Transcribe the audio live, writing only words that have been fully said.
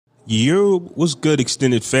Yo, what's good,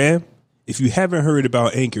 extended fam? If you haven't heard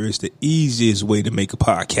about Anchor, it's the easiest way to make a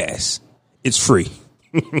podcast. It's free.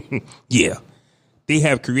 Yeah. They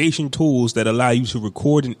have creation tools that allow you to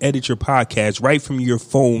record and edit your podcast right from your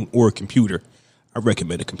phone or a computer. I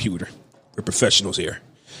recommend a computer. We're professionals here.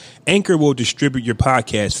 Anchor will distribute your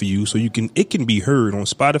podcast for you so it can be heard on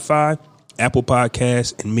Spotify, Apple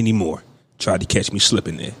Podcasts, and many more. Try to catch me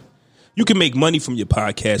slipping there. You can make money from your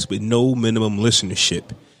podcast with no minimum listenership.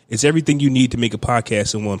 It's everything you need to make a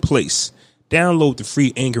podcast in one place. Download the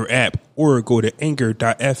free Anchor app or go to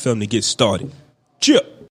anchor.fm to get started.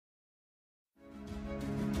 Chip.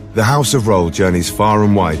 The House of Roll journeys far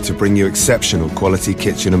and wide to bring you exceptional quality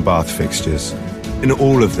kitchen and bath fixtures. In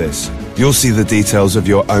all of this, you'll see the details of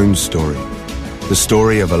your own story. The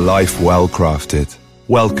story of a life well crafted.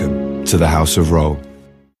 Welcome to the House of Roll.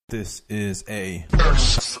 This is a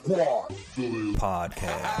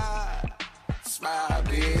podcast. Smile,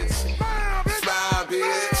 bitch. Smile,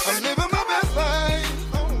 bitch. I'm living my best life.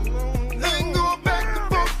 Ain't going back and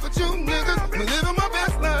forth with you niggas. I'm living my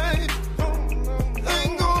best life.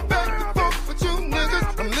 Ain't going back and forth with you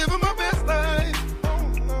niggas. I'm living my best life.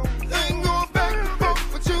 Ain't going back and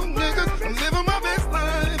forth with you niggas. I'm living my best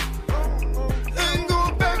life. Ain't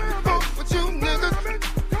going back and forth with you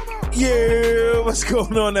niggas. Yeah, what's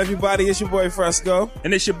going on, everybody? It's your boy Fresco.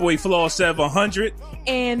 And it's your boy Flaw 700.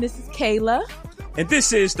 And this is Kayla. And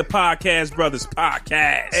this is the Podcast Brothers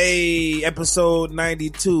Podcast. Hey, episode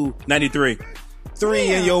 92. 93. 3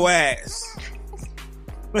 in your ass.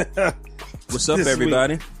 What's up, This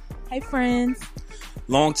everybody? Hey, friends.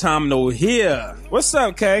 Long time no hear. What's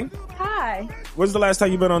up, Kay? Hi. When's the last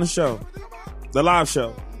time you been on the show? The live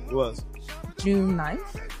show. It was. June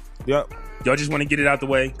 9th. Yep. Y'all just want to get it out the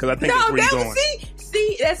way? Because I think that's where you're going.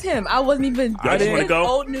 See, that's him. I wasn't even. Y'all just want to go?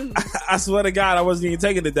 Old news. I swear to God, I wasn't even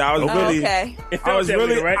taking it down. I was really. Okay. It I felt was that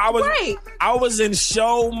really. way, right? I was in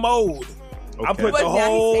show mode. I put But the now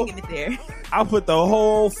whole. he's taking it there. I put the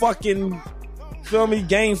whole fucking, feel me,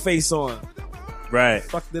 game face on. Right.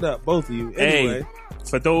 Fucked it up, both of you. Anyway,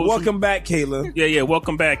 For those welcome back, Kayla. Yeah,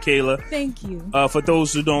 welcome back, Kayla. Thank you. For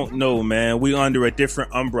those who don't know, man, we under a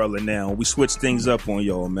different umbrella now. We switched things up on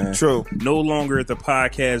y'all, man. True. No longer the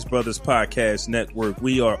Podcast Brothers Podcast Network.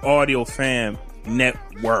 We are Audio Fam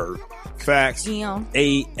Network. Facts. Damn.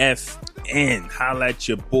 AFN. Holla at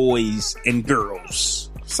your boys and girls.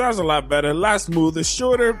 Sounds a lot better, a lot smoother,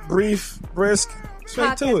 shorter, brief, brisk,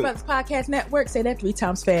 straight to it. Brothers Podcast Network. Say that 3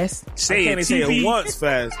 times fast. Say Can't it, even say TP. it once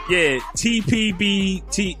fast. Yeah,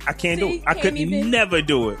 TPBT. I can't do it. I can't could even. never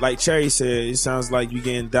do it. Like Cherry said, it sounds like you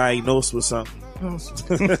getting diagnosed with something.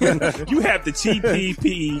 You have the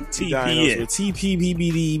TPP Diagnosed TPN. with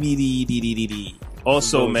TPBBDBDDDD.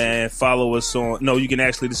 Also, man, follow us on. No, you can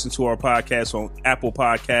actually listen to our podcast on Apple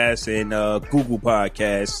Podcasts and Google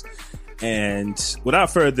Podcasts. And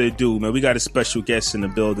without further ado, man, we got a special guest in the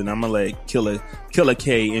building. I'm gonna let Killer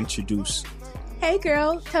K introduce. Hey,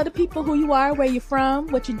 girl. Tell the people who you are, where you're from,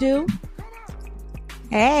 what you do.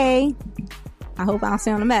 Hey, I hope I don't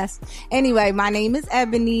sound a mess. Anyway, my name is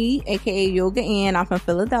Ebony, aka Yoga Ann. I'm from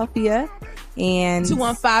Philadelphia, and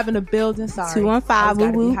 215 in the building. Sorry.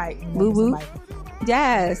 215, woo woo, woo woo. Somebody.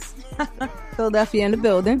 Yes, Philadelphia in the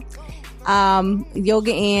building.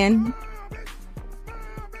 Yoga Ann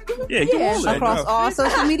Yeah, Yeah. go on, across man. all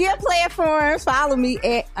social media platforms. Follow me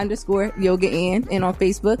at _Yoga Ann, and on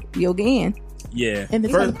Facebook, Yoga Ann. Yeah, And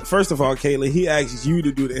the First of all, Kayla, he asked you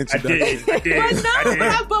to do the I introduction. did. But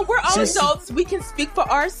no, but we're all adults. We can speak for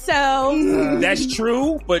ourselves. That's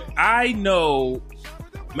true, but I know.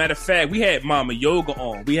 Matter of fact, we had Mama Yoga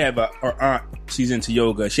on. We have our aunt. She's into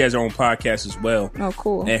yoga. She has her own podcast as well. Oh,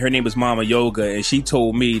 cool. And her name is Mama Yoga, and she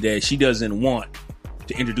told me that she doesn't want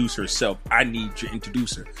to introduce herself. I need to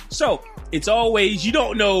introduce her. So it's always, you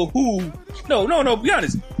don't know who. No. Be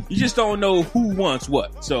honest. You just don't know who wants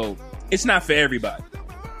what. So it's not for everybody.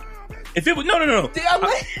 If it was no.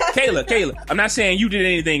 Kayla, I'm not saying you did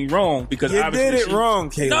anything wrong because You obviously did it wrong,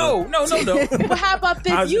 Kayla. No. But how about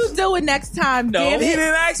this? You do it next time, No. damn He it.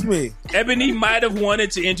 didn't ask me. Ebony might have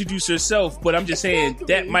wanted to introduce herself, but I'm just saying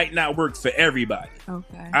that might not work for everybody.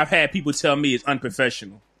 Okay. I've had people tell me it's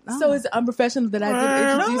unprofessional. So it's unprofessional that I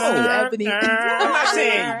didn't introduce you, Ebony. I'm not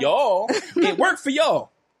saying y'all. It worked for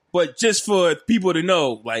y'all, but just for people to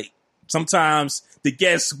know, like sometimes the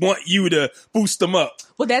guests want you to boost them up.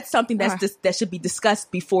 Well, that's something that should be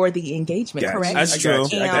discussed before the engagement, Gotcha. correct? That's true.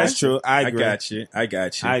 That's true. I agree. I got you.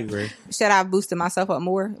 I agree. Should I have boosted myself up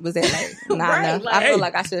more? Was that like not Right, enough? like- I feel Hey.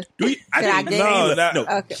 like I should. Do you, I Should I think get Kayla, it? no,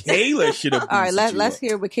 Okay. Kayla should have. All right, let's let's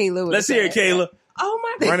hear what Kayla was. Let's hear it, Kayla. Oh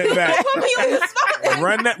my God. Run it back. Put me on the spot.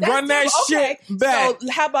 Run that That's shit okay. back. So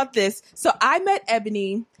how about this? So I met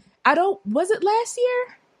Ebony Was it last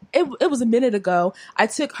year? It was a minute ago. I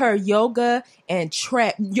took her yoga and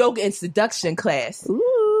seduction class.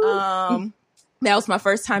 Ooh. That was my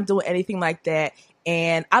first time doing anything like that,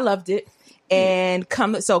 and I loved it. And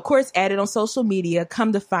so of course, added on social media.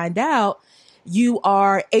 Come to find out, you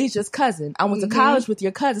are Asia's cousin. I went to college with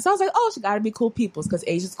your cousin, so I was like, oh, she got to be cool peoples because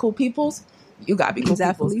Asia's cool peoples. You got to be cool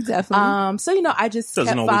peoples. Definitely. So I just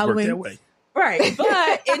Doesn't kept always following. work that way. Right,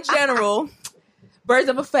 but in general, birds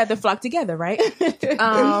of a feather flock together, right?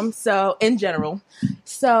 So in general,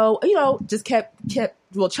 just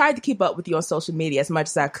tried to keep up with you on social media as much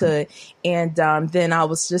as I could. And then I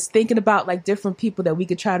was just thinking about like different people that we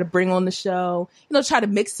could try to bring on the show, try to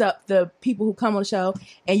mix up the people who come on the show.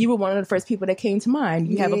 And you were one of the first people that came to mind.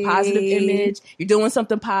 You have a positive image. You're doing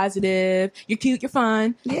something positive. You're cute. You're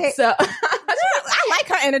fun. Yeah. So I like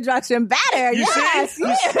her introduction better. You see?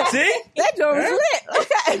 That joke was lit.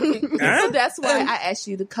 So that's why I asked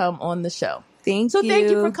you to come on the show. Thank you.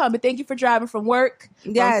 Thank you for coming. Thank you for driving from work.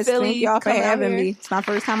 Yes, from Philly, thank y'all for coming out having here. me. It's my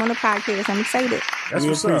first time on the podcast. I'm excited.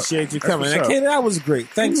 We appreciate you coming. what's And up. Katie, that was great.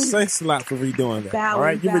 Thanks a lot for redoing that. Bowing, All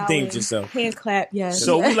right, you bowing, redeemed yourself. Hand clap, yes.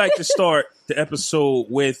 So we like to start the episode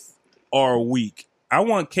with our week. I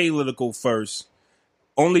want Kayla to go first,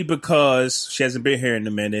 only because she hasn't been here in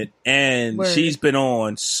a minute, and Word. she's been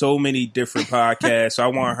on so many different podcasts. So I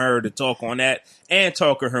want her to talk on that and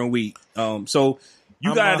talk on her week. So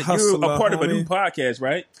you're a part of a new podcast,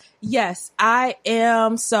 right? Yes, I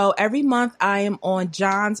am. So every month I am on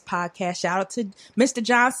John's podcast. Shout out to Mr.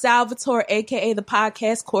 John Salvatore, aka the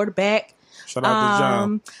podcast quarterback. Shout out to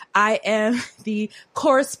John. I am the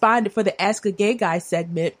correspondent for the Ask a Gay Guy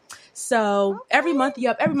segment. So every month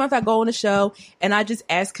I go on the show and I just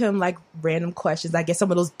ask him like random questions. I guess some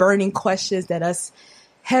of those burning questions that us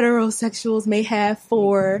heterosexuals may have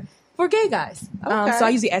for gay guys. Okay. So I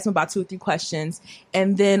usually ask him about 2 or 3 questions.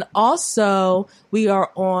 And then also we are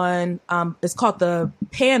on, it's called The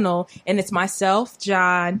Panel, and it's myself,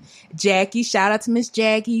 John, Jackie. Shout out to Miss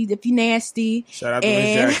Jackie if you nasty. Shout out to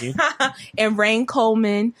Miss Jackie. And Rain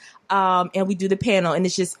Coleman. And we do the panel, and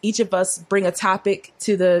it's just each of us bring a topic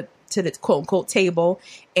to the quote unquote table,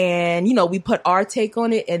 and we put our take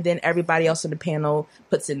on it, and then everybody else on the panel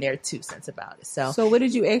puts in their 2 cents about it. So what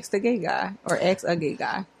did you ask the gay guy or ask a gay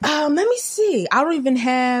guy? let me see. I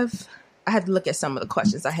had to look at some of the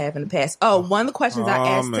questions I have in the past. One of the questions I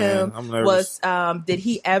asked him was, did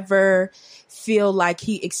he ever feel like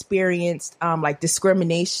he experienced like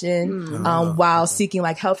discrimination while seeking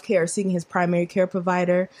like healthcare or seeking his primary care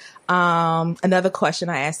provider? Another question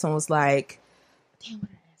I asked him was like, damn, what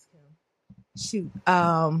did I ask him? Shoot.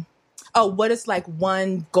 What is like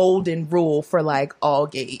one golden rule for like all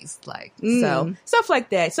gays? Like, so stuff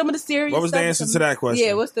like that. Some of the serious What was the stuff, answer to that question?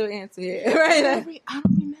 Yeah, what's the answer? Yeah, right. I don't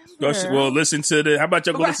remember. Well, listen to how about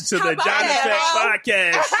y'all go listen to the How John about Effect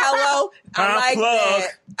podcast? Hello. I like that.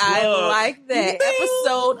 I like that.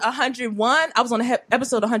 Episode 101. I was on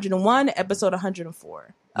episode 101 and episode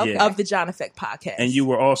 104 of the John Effect podcast. And you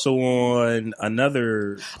were also on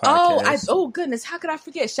another podcast. Oh goodness. How could I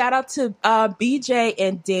forget? Shout out to BJ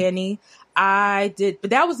and Danny. I did,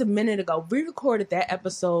 but that was a minute ago. We recorded that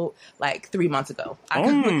episode like 3 months ago.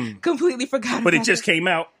 I completely forgot. But it just came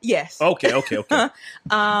out? Yes. Okay.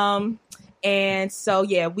 And so,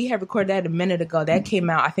 we had recorded that a minute ago. That came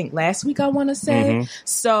out, I think, last week, I want to say.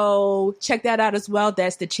 So check that out as well.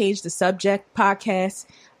 That's the Change the Subject podcast.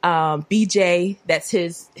 BJ, that's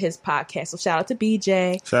his podcast. So shout out to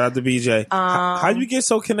BJ. Shout out to BJ. How you get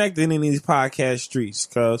so connected in these podcast streets?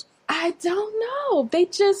 Because I don't know.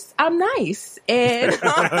 I'm nice. And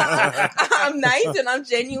I'm nice and I'm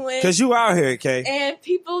genuine. Because you out here, Kay. And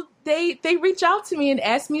people, they reach out to me and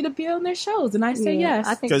ask me to be on their shows. And I say yes.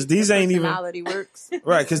 I think because these ain't even personality works.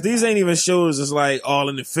 right. Because these ain't even shows that's like all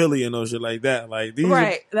in the Philly and no shit like that. Like these,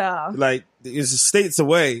 right? Like it's states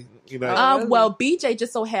away. Well, BJ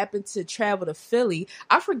just so happened to travel to Philly.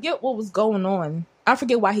 I forget what was going on. I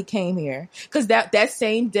forget why he came here. Because that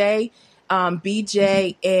same day,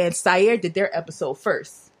 BJ and Sayer did their episode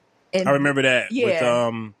first. And I remember that.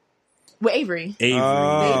 With Avery. Avery. They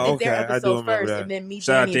did their episode first, that. and then me,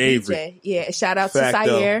 Shout Danny, out to and Avery. BJ. Yeah, shout out Fact, to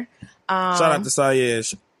Sayer. Shout out to Sayer.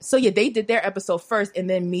 So they did their episode first, and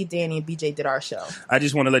then me, Danny, and BJ did our show. I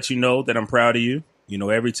just want to let you know that I'm proud of you.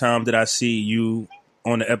 Every time that I see you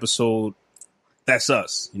on the episode, that's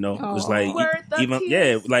us. It was like One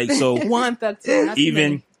Thug Tears.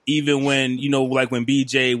 Even when when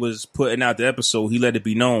BJ was putting out the episode, he let it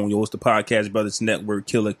be known, it's the Podcast Brothers Network,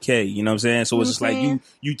 Killer K. You know what I'm saying? So it's just like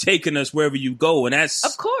you taking us wherever you go, and that's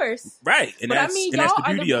of course right. And but that's I mean, and y'all that's the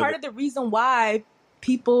are beauty the of part it. of the reason why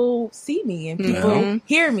people see me and people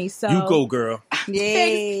hear me. So you go, girl.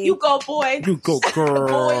 Yay. You go, boy. You go,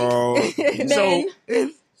 girl.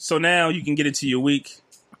 So now you can get into your week.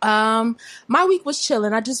 My week was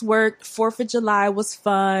chilling. I just worked. 4th of July was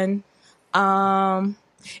fun.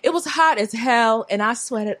 It was hot as hell, and I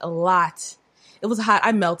sweated a lot. It was hot.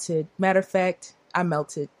 I melted. Matter of fact, I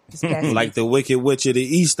melted this past Like week. the Wicked Witch of the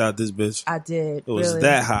East out this bitch. I did. It was really.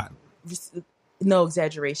 that hot. No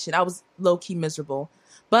exaggeration. I was low-key miserable.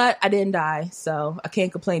 But I didn't die, so I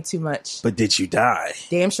can't complain too much. But did you die?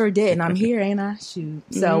 Damn sure did, and I'm here, ain't I? Shoot.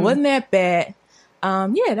 So it wasn't that bad.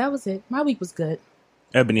 Yeah, that was it. My week was good.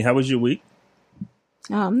 Ebony, how was your week?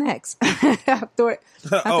 I'm next. I thought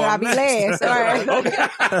I'd be last. All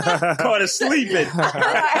right. Caught her sleeping.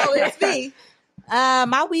 Oh, it's me.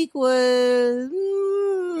 My week was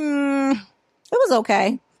it was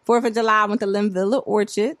okay. 4th of July, I went to Linvilla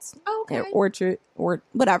Orchards. Okay. Orchard or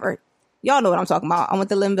whatever. Y'all know what I'm talking about. I went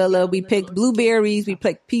to Linvilla. We picked blueberries. We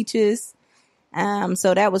picked peaches.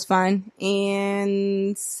 So that was fun.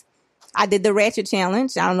 And I did the Ratchet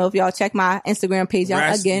Challenge. I don't know if y'all check my Instagram page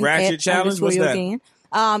out again. Ratchet Challenge? What's that?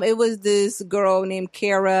 It was this girl named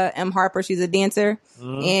Kara M. Harper. She's a dancer.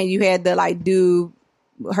 And you had to do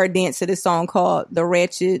her dance to this song called The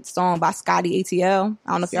Ratchet Song by Scotty ATL.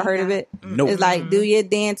 I don't know if y'all heard of it. Nope. It's like, do your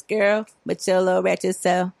dance, girl, but your little ratchet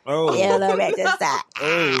self. Oh. Yeah, little ratchet self.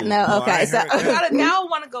 No, okay. So Now I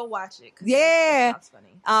want to go watch it. yeah. That's funny.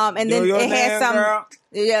 And then it had some,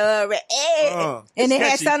 and it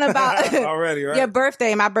had something about already, right? your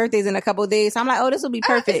birthday. My birthday's in a couple of days. So I'm like, oh, this will be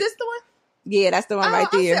perfect. Is this the one? Yeah, that's the one right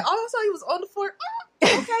there. I saw he was on the floor.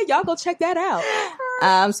 Okay, y'all go check that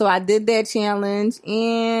out. So I did that challenge,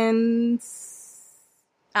 and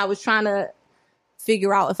I was trying to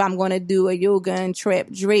figure out if I'm going to do a Yoga and Trap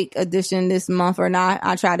Drake edition this month or not.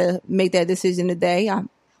 I try to make that decision today.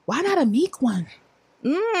 Why not a Meek one?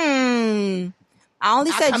 I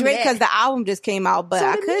only said come Drake back. because the album just came out, but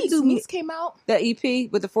I could do Meeks came out. the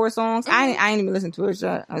EP with the 4 songs. I ain't even listened to it.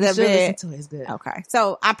 So You that should bad. listen to it. It's good. Okay,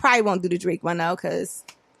 so I probably won't do the Drake one though because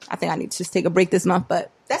I think I need to just take a break this month.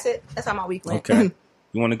 But that's it. That's how my week went. Okay.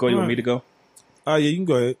 You want to go? You want me to go? Oh, yeah, you can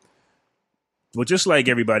go ahead. Well, just like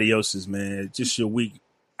everybody else's, man, just your week.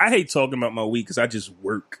 I hate talking about my week because I just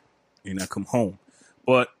work and I come home.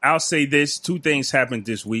 But I'll say this, 2 things happened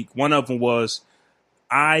this week. One of them was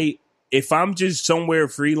if I'm just somewhere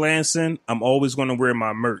freelancing, I'm always going to wear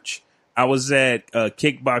my merch. I was at a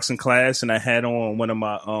kickboxing class and I had on one of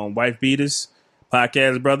my wife beaters,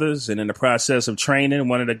 Podcast Brothers. And in the process of training,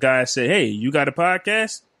 one of the guys said, "Hey, you got a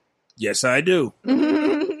podcast?" Yes, I do.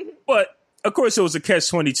 But of course, it was a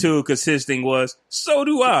catch-22 because his thing was, so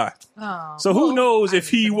do I. Oh, So who knows if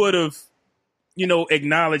he would have,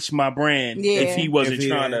 acknowledged my brand if he wasn't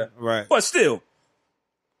trying to. Right. But still,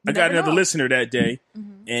 I got never another know. listener that day,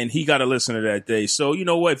 and he got a listener that day. So you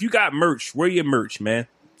know what? If you got merch, wear your merch, man.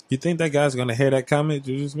 You think that guy's going to hear that comment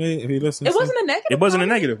you just made if he listens? It wasn't a negative. It wasn't a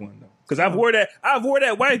comment? negative one though, because I've wore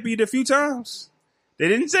that wife beat a few times. They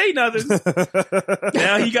didn't say nothing.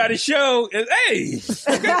 Now he got a show. And, hey,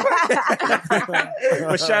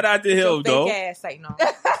 but shout out to him though. Fake ass, say no.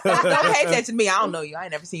 Don't pay attention to me. I don't know you. I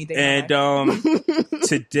ain't never seen you. And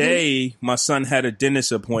today, my son had a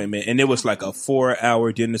dentist appointment, and it was like a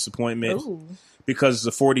 4-hour dentist appointment Ooh. because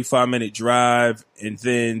it's a 45-minute drive, and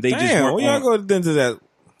then they just Damn, work where y'all on. go to dentist at?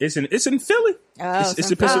 It's in Philly. It's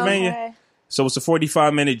in Pennsylvania. Okay. So it's a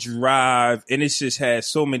 45-minute drive, and it's just had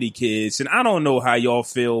so many kids. And I don't know how y'all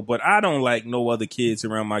feel, but I don't like no other kids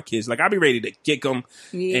around my kids. Like, I be ready to kick them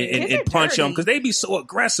and Kids are punch them dirty. because they be so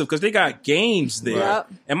aggressive because they got games there.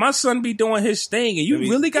 Yep. And my son be doing his thing, and you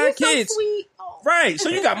really got He's so kids. sweet. Oh. Right. So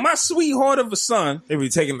you got my sweetheart of a son, They be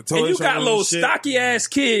taking the toys. and you from got him little and shit. stocky-ass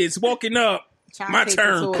kids walking up. Trying to My take the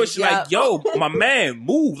turn, toys. pushing Yep. like, yo, my man,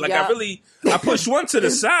 move. Like, Yep. I pushed one to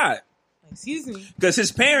the side. Excuse me. Because his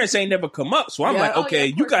parents ain't never come up. So I'm Yeah. like, Oh, okay, yeah, of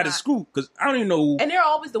you course got to not. scoot. Because I don't even know. And they're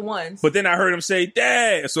always the ones. But then I heard him say,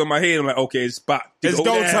 "Dad." So in my head, I'm like, okay, it's spot. It's go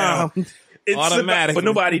down. time. It's Automatically. But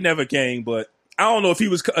nobody never came. But I don't know if he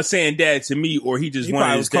was saying dad to me or he just He wanted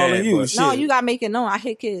probably his was calling dad. you. But, Shit. No, you gotta make it known. I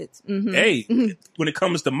hit kids. Mm-hmm. hey, when it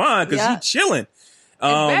comes to mine, because Yeah. he chilling. as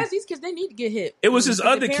bad as these kids, they need to get hit. It was his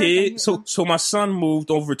Because other their parents kid. ain't- So my son moved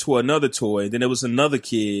over to another toy. Then there was another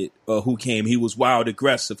kid who came. He was wild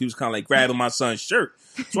aggressive. He was kind of like grabbing my son's shirt.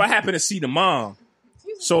 So I happened to see the mom.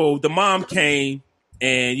 So the mom came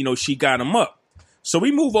and, she got him up. So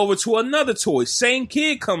we move over to another toy. Same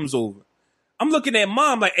kid comes over. I'm looking at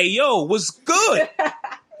mom like, hey, yo, what's good?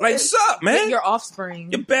 Like, sup, man? your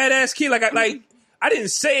offspring. You're badass kid. I didn't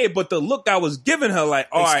say it, but the look I was giving her, like,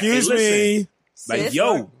 all right, Excuse hey, listen. me. Like, Sis.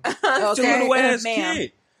 yo, Okay. little ass Ma'am.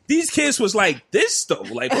 kid. These kids was like this though.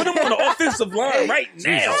 Like put them on the offensive line right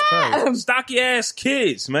now. Stocky ass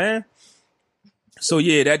kids, man. So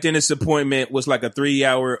yeah, that dentist appointment was like a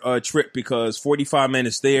 3-hour trip because 45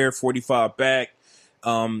 minutes there, 45 back.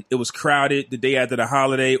 It was crowded the day after the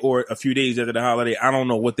holiday or a few days after the holiday. I don't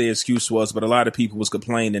know what their excuse was, but a lot of people was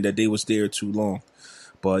complaining that they was there too long.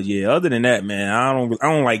 But yeah, other than that, man, I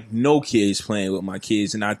don't like no kids playing with my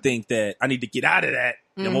kids, and I think that I need to get out of that.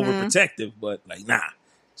 I'm overprotective, but like, nah.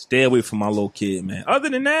 Stay away from my little kid, man. Other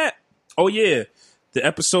than that, oh yeah, the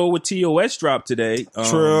episode with TOS dropped today.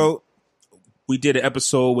 True. We did an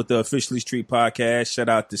episode with the Officially Street podcast. Shout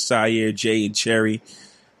out to Sire, Jay, and Cherry.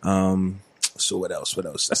 So what else?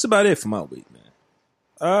 That's about it for my week,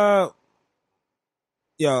 man.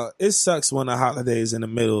 Yo, it sucks when the holidays in the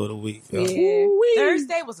middle of the week. Yo. Yeah.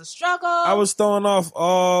 Thursday was a struggle. I was throwing off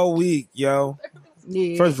all week, yo.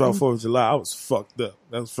 Yeah. First of all, 4th of July, I was fucked up.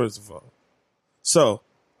 That was first of all. So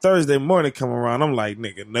Thursday morning come around, I'm like,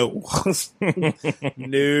 nigga, no.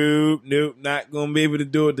 Nope, not gonna be able to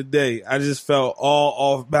do it today. I just felt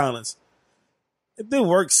all off balance. It didn't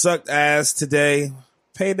work, sucked ass today.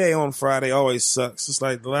 Payday on Friday always sucks. It's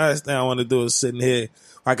like the last thing I want to do is sitting here.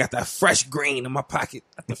 I got that fresh green in my pocket.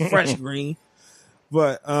 Got the fresh green.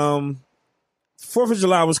 But 4th of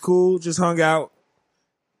July was cool. Just hung out,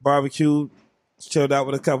 barbecued, chilled out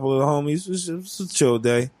with a couple of the homies. It was a chill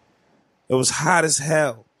day. It was hot as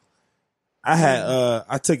hell. I had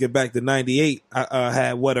I took it back to 98. I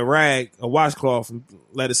had wet a rag, a washcloth, and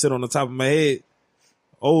let it sit on the top of my head.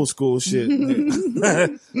 Old school shit.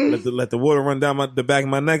 let the water run down the back of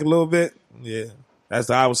my neck a little bit. Yeah, that's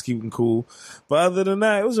how I was keeping cool. But other than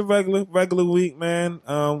that, it was a regular week, man.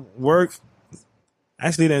 Work.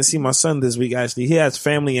 Actually, didn't see my son this week. Actually, he has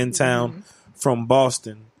family in town from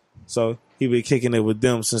Boston, so he been kicking it with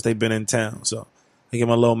them since they've been in town. So I get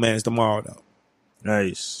my little man's tomorrow though.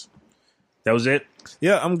 Nice. That was it?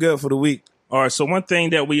 Yeah, I'm good for the week. All right, so one thing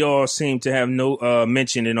that we all seem to have no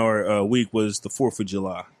mention in our week was the 4th of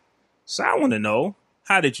July. So I want to know,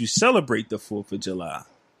 how did you celebrate the 4th of July?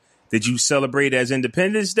 Did you celebrate as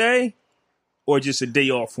Independence Day or just a day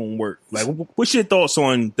off from work? Like, what's your thoughts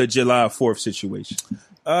on the July 4th situation?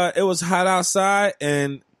 It was hot outside,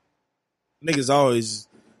 and niggas always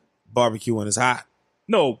barbecue when it's hot.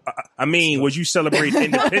 No, I mean, would you celebrate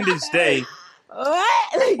Independence Day?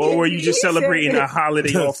 What? Or were you just celebrating a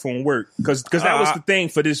holiday off from work? Because that was the thing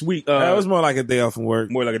for this week. It was more like a day off from work.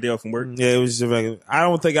 More like a day off from work? Yeah, it was just regular. I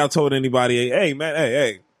don't think I told anybody, hey, man,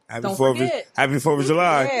 hey, happy 4th of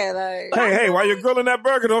July. Yeah, like, Hey, while you're grilling that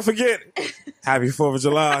burger, don't forget. Happy 4th of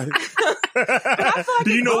July.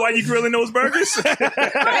 Do you know why you're grilling those burgers? right.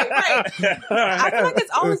 I feel like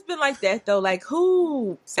it's always been like that, though. Like,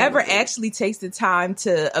 who ever actually takes the time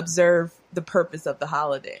to observe the purpose of the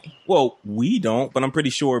holiday? Well, we don't, but I'm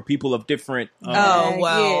pretty sure people of different.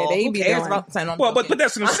 Yeah, they who be cares doing. about sign on? Well, but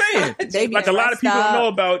that's what I'm saying. Like a lot of people don't know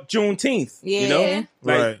about Juneteenth. Yeah. You know,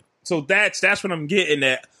 like, Right. So that's what I'm getting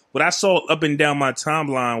at. What I saw up and down my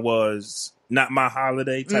timeline was not my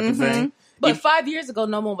holiday type of thing. But 5 years ago,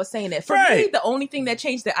 no one was saying that. For me, the only thing that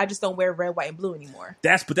changed that I just don't wear red, white, and blue anymore.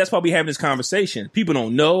 That's why we having this conversation. People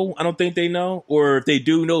don't know. I don't think they know, or if they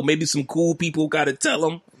do know, maybe some cool people got to tell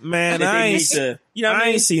them. Man, I ain't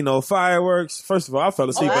seen no fireworks. First of all, I fell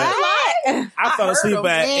asleep at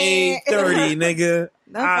 8:30, nigga.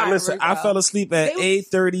 Listen, I fell asleep at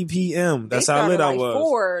 8:30 p.m. That's how lit I was.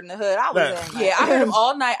 4 in the hood. I was in. Yeah, I heard him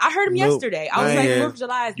all night. I heard him yesterday. I was like, 4th of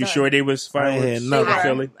July is You done. sure they was fireworks? I ain't had nothing.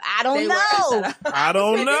 Philly? I don't know. I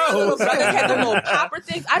don't know. They had them little popper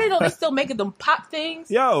things. I didn't know they still making them pop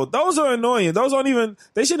things. Yo, those are annoying. Those aren't even,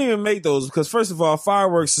 they shouldn't even make those because first of all,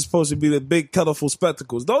 fireworks is supposed to be the big colorful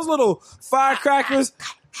spectacles. Those little firecrackers,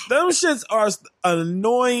 them shits are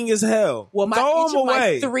annoying as hell. Well, Throw them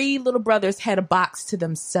away. my 3 little brothers had a box to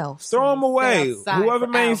themselves. Throw them away. outside Whoever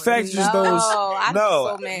for manufactures hours. those, I'm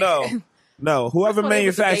so mad. no. Whoever That's why they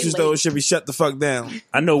was a day manufactures late. those should be shut the fuck down.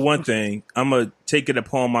 I know one thing. I'm gonna take it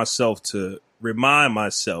upon myself to remind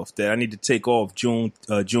myself that I need to take off June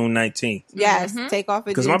 19th Yes, take off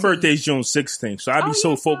because my birthday's June 16th. So I'd be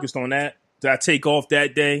so focused on that I take off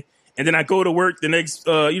that day, and then I go to work the next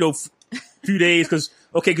few days because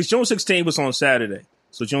June 16th was on Saturday,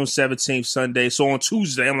 so June 17th Sunday. So on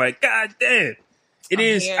Tuesday, I'm like, God damn,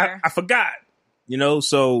 I forgot.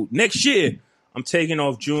 So next year I'm taking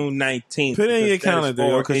off June 19th. Put it in your because that is calendar,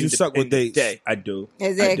 for because you suck with Independence dates. Day. I do.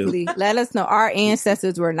 Exactly. Let us know. Our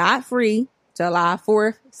ancestors were not free July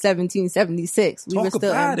 4th, 1776. We Talk were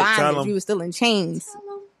still about in it. Tell bondage. 'em. We were still in chains.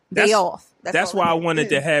 That's- Day off. That's all why I we wanted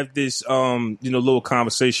do. to have this, little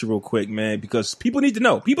conversation real quick, man, because people need to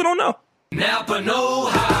know. People don't know. Napa know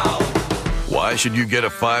how. Why should you get a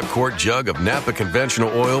 5-quart jug of Napa conventional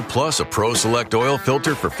oil plus a Pro Select oil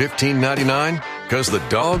filter for $15.99? Because the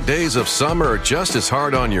dog days of summer are just as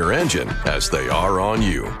hard on your engine as they are on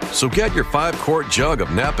you. So get your 5-quart jug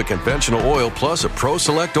of Napa conventional oil plus a Pro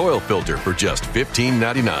Select oil filter for just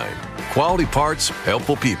 $15.99. Quality parts,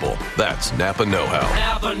 helpful people. That's Napa Know-How.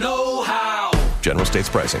 Napa Know-How. General States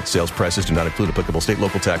pricing. Sales prices do not include applicable state,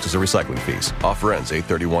 local taxes, or recycling fees. Offer ends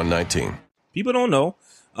 8/31/19. People don't know.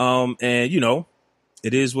 And, you know,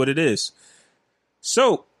 it is what it is.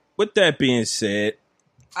 So, with that being said,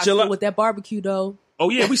 I feel with that barbecue, though. Oh,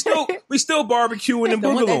 yeah, we still barbecuing and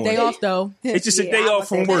Don't want that boogalooing. day off, though. It's just a day off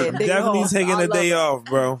from work. Definitely taking a day off,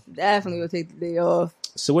 bro. Definitely will take the day off.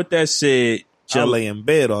 So, with that said, I lay in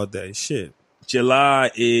bed all day. Shit.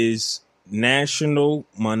 July is National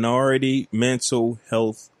Minority Mental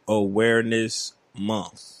Health Awareness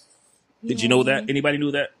Month. Did you know that? Anybody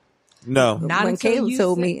knew that? No. Not When until Caleb you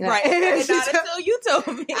told said- me. Right. Not until you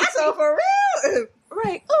told me. So for real.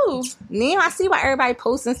 Right. Ooh. Now I see why everybody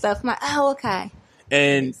posting stuff. I'm like, oh, okay.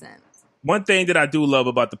 And Makes sense. one thing that I do love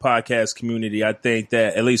about the podcast community, I think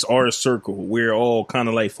that at least our circle, we're all kind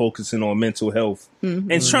of like focusing on mental health and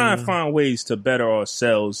trying to find ways to better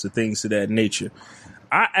ourselves and things of that nature.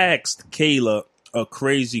 I asked Kayla a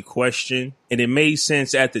crazy question, and it made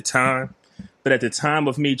sense at the time. But at the time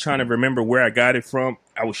of me trying to remember where I got it from,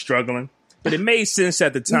 I was struggling. But it made sense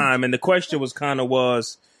at the time. And the question was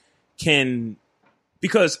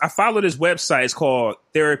because I follow this website, it's called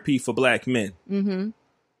Therapy for Black Men. Mm-hmm.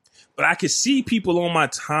 But I could see people on my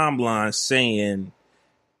timeline saying,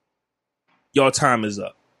 your time is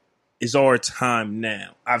up. It's our time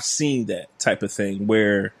now. I've seen that type of thing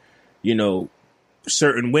where, you know,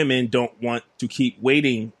 certain women don't want to keep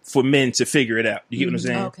waiting for men to figure it out. You get what I'm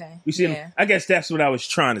saying? Okay. You see, Yeah. I guess that's what I was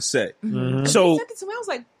trying to say. Mm-hmm. So Second to me, I was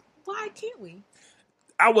like, why can't we?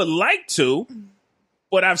 I would like to,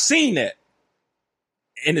 but I've seen that.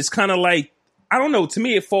 And it's kind of like, I don't know, to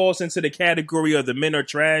me it falls into the category of the men are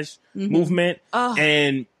trash movement. Oh.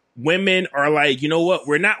 And women are like, you know what?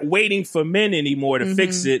 We're not waiting for men anymore to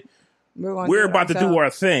fix it. Gonna We're do it about to do ourselves.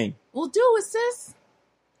 our thing. We'll do it, sis.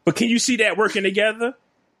 But can you see that working together?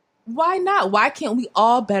 Why not? Why can't we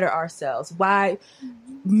all better ourselves? Why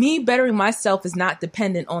me bettering myself is not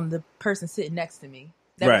dependent on the person sitting next to me.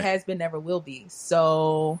 Never Right. has been, never will be.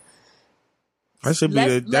 So That should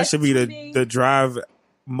be the drive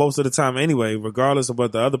most of the time anyway, regardless of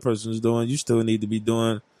what the other person is doing. You still need to be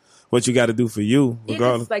doing what you got to do for you,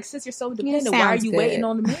 regardless. It's like, since you're so dependent, why are sounds you good. waiting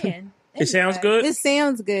on the man? It sounds Anyway. good. It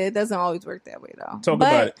sounds good. It doesn't always work that way though. Talk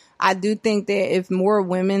but about it. I do think that if more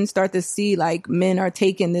women start to see like men are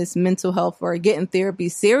taking this mental health or getting therapy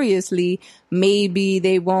seriously, maybe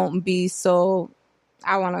they won't be so,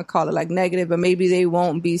 I want to call it like negative, but maybe they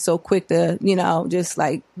won't be so quick to, you know, just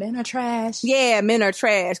like, Men are trash. yeah, men are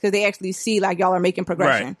trash because they actually see like y'all are making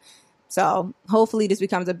progression. Right. So hopefully this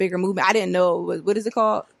becomes a bigger movement. I didn't know what is it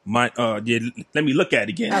called? Let me look at it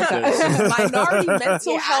again. Minority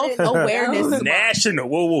Mental Health Awareness. National.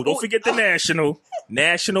 Whoa. Don't forget the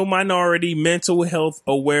National Minority Mental Health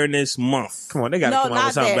Awareness Month. Come on, they got to No, come out not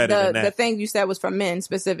with something that. better than The that. thing you said was for men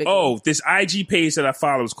specifically. Oh, this IG page that I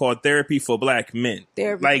follow is called Therapy for Black Men.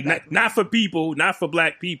 Therapy like for Black not for people, not for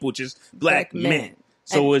black people, just black Black men. men.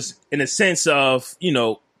 So it's in a sense of, you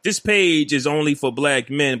know, this page is only for black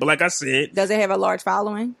men. But like I said, Does it have a large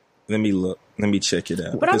following? let me look. Let me check it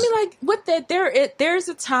out. But I mean, like with that, there's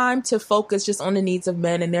a time to focus just on the needs of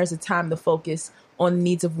men, and there's a time to focus on the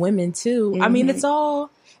needs of women too. I mean, it's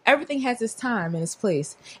all, everything has its time and its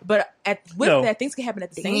place. But with No. that, things can happen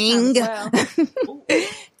at the same time as well. Darn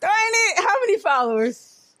it! How many followers?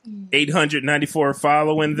 894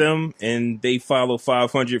 following them, and they follow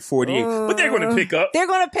 548. But they're going to pick up. They're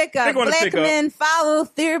going to pick up. They're gonna Black pick up. men follow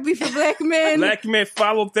therapy for black men. Black men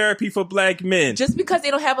follow Therapy for Black Men. Just because they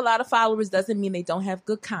don't have a lot of followers doesn't mean they don't have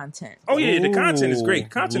good content. Oh yeah, the content is great. Ooh,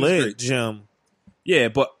 Content lit, is great. Jim. Yeah,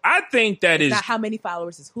 but I think that is Not how many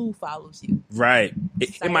followers is who follows you. right.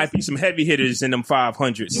 It might be some heavy hitters in them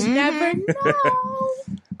 500s. You never know.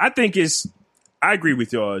 I agree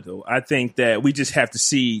with y'all though. I think that we just have to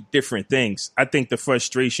see different things. I think the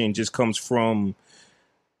frustration just comes from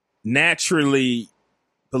naturally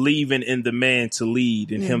believing in the man to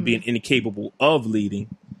lead and him being incapable of leading.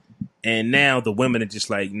 And now the women are just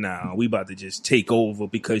like, nah, we about to just take over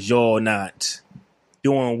because y'all not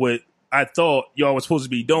doing what I thought y'all was supposed to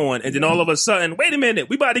be doing. And then all of a sudden, wait a minute,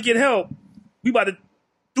 we about to get help. We about to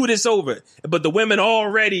do this over. But the women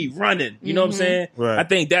already running. You know what I'm saying? Right. I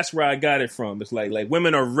think that's where I got it from. It's like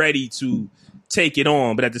women are ready to take it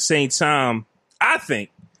on. But at the same time, I think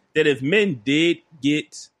that if men did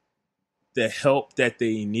get the help that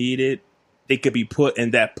they needed, they could be put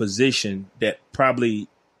in that position that probably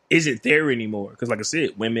isn't there anymore. Because like I said,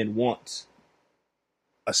 women want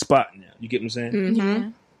a spot now. You get what I'm saying? Mm-hmm.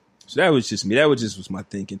 So that was just me. That was my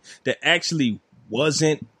thinking. That actually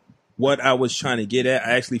wasn't what I was trying to get at.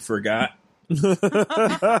 I actually forgot. But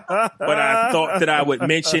I thought that I would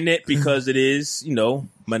mention it because it is,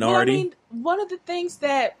 minority. Well, I mean, one of the things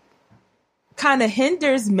that kind of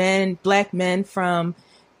hinders black men from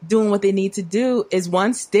doing what they need to do is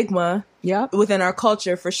one, stigma within our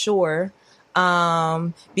culture for sure.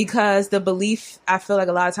 Because the belief, I feel like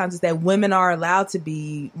a lot of times, is that women are allowed to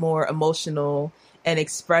be more emotional and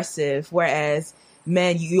expressive, whereas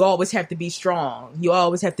men, you always have to be strong. You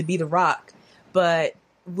always have to be the rock. But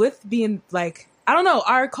with being like, I don't know,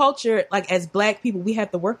 our culture, like as black people, we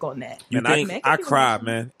have to work on that. I cried,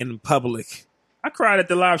 man, in public. I cried at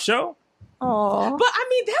the live show. Oh, but I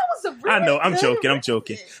mean, that was a really I know, I'm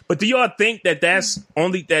joking. But do y'all think that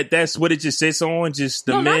that's what it just sits on? Just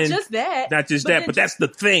the men? Not just that, but that's the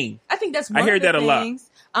thing. I think that's one I hear of the that things.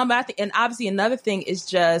 a lot. But I think, and obviously another thing is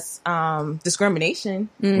just discrimination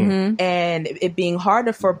and it being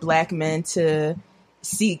harder for black men to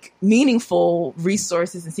seek meaningful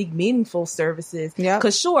resources and seek meaningful services.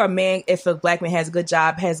 Because sure, if a black man has a good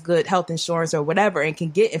job, has good health insurance or whatever, and can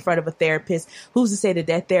get in front of a therapist, who's to say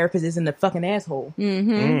that therapist isn't a fucking asshole?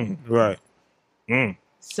 Right.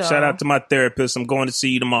 So, shout out to my therapist. I'm going to see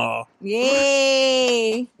you tomorrow.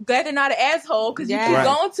 Yay! Glad they're not an asshole because you keep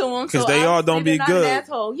going to them. Because they all don't be good. An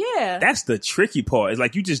asshole. Yeah. That's the tricky part. It's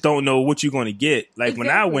like you just don't know what you're going to get. Like when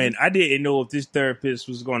I went, I didn't know if this therapist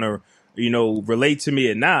was going to relate to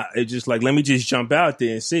me or not. It's just like, let me just jump out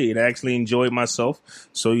there and see it. I actually enjoyed myself.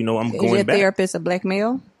 So, I'm going back. Is your therapist a black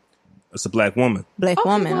male? It's a black woman. Black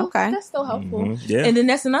woman, well, okay. That's still helpful. Mm-hmm. Yeah. And then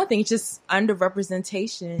that's another thing, it's just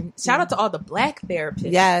underrepresentation. Shout out to all the black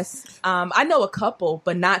therapists. Yes. I know a couple,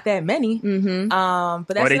 but not that many. Mm-hmm.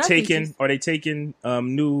 But that's are they taking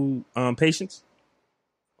new patients?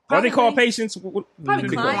 Are they called patients? Probably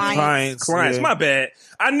clients. Clients. Yeah. My bad.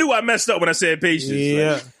 I knew I messed up when I said patients.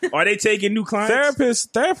 Yeah. Like, are they taking new clients?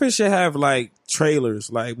 Therapists should have like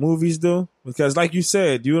trailers, like movies do, because like you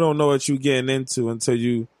said, you don't know what you're getting into until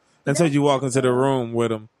you walk into the room with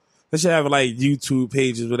them. They should have like YouTube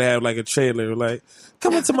pages where they have like a trailer, like,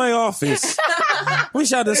 come into my office. We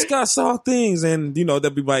shall discuss all things. And, they'll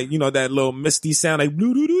be like, that little misty sound, like,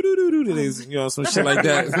 blue, doo, doo, doo, doo, doo, doo, some shit like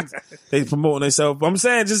that. They promoting themselves. But I'm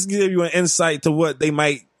saying, just give you an insight to what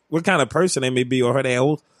kind of person they may be, or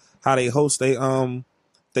how they host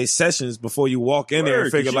they sessions before you walk in there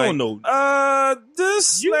and figure like,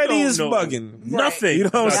 this lady is bugging. Nothing. You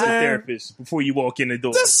know what I'm saying? Therapist before you walk in the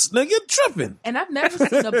door. This nigga tripping. And I've never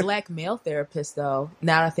seen a black male therapist though.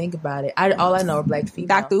 Now that I think about it, all I know are black female.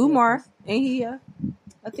 Dr. Umar, ain't he a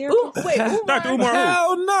therapist? Wait, Umar? Dr. Umar.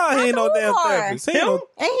 Hell no, he ain't no damn therapist. Ain't he a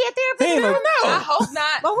therapist? I hope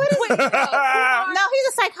not. But what is it? No, he's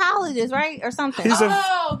a psychologist, right, or something. He's no,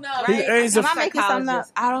 right? Am I making something up?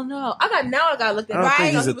 I don't know. I gotta look at. I don't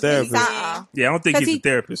think he's a therapist. Yeah, I don't think he's a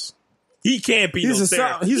therapist. He can't be He's no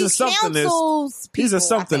therapist. He's a somethingist. He's a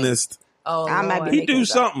somethingist. Oh, I might be he do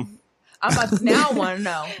something. I'm about to now want to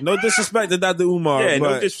know. No disrespect to Dr. Umar. Yeah,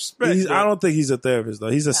 but no disrespect. I don't think he's a therapist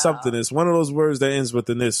though. He's a somethingist. One of those words that ends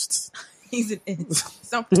with an ist. He's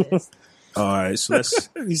something. All right, so let's.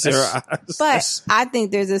 But I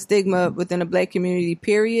think there's a stigma within the black community,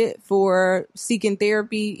 period, for seeking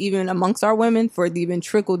therapy, even amongst our women, for it to even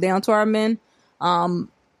trickle down to our men.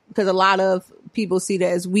 Because a lot of people see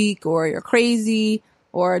that as weak, or you're crazy,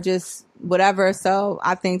 or just whatever. So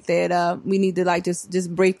I think that we need to like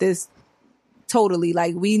just break this totally.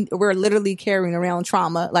 Like we're literally carrying around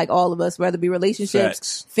trauma, like all of us, whether it be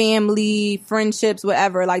relationships, family, friendships,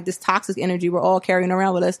 whatever, like this toxic energy we're all carrying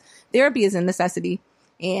around with us. Therapy is a necessity.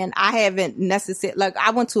 And I haven't necessarily, like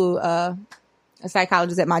I went to a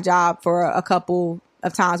psychologist at my job for a couple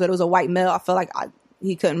of times, but it was a white male. I feel like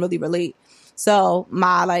he couldn't really relate. So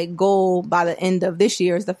my like goal by the end of this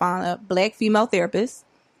year is to find a black female therapist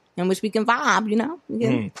in which we can vibe,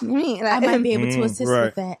 I might be able to assist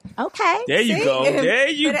with that. Okay. There you go. There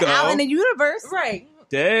you go. Out in the universe. Right.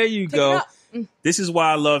 There you go. This is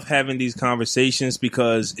why I love having these conversations,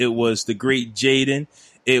 because it was the great Jaden.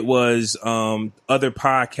 It was other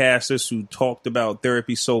podcasters who talked about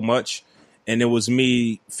therapy so much. And it was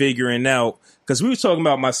me figuring out, because we were talking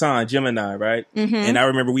about my sign, Gemini, right? Mm-hmm. And I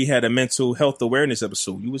remember we had a mental health awareness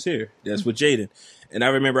episode. You was here. That's with Jaden. And I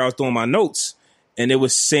remember I was doing my notes, and it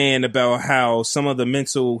was saying about how some of the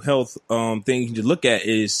mental health things you look at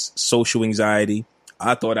is social anxiety.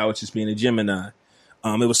 I thought I was just being a Gemini.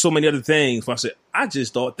 It was so many other things. I said, I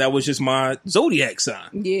just thought that was just my zodiac sign.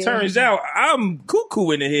 Yeah. Turns out I'm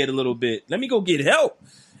cuckoo in the head a little bit. Let me go get help.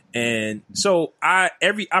 And so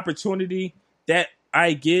every opportunity that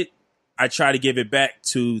I get, I try to give it back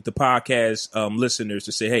to the podcast listeners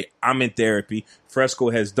to say, hey, I'm in therapy. Fresco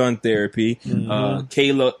has done therapy.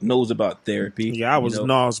 Kayla knows about therapy. Yeah, I was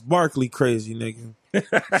Nas Barkley crazy, nigga.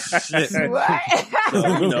 Shit.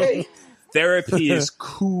 So, therapy is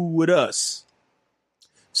cool with us.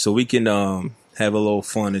 So we can have a little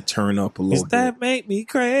fun and turn up a little bit. That make me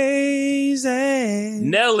crazy.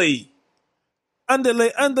 Nelly.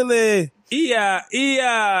 Underlay. Yeah.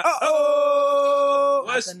 Uh-oh.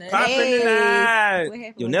 What's poppin'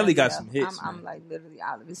 tonight? Yo, Nelly got some hits. I'm like literally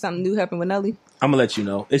out of it. Something new happened with Nelly. I'm gonna let you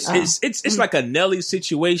know. It's like a Nelly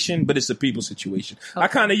situation, but it's a people situation. Okay. I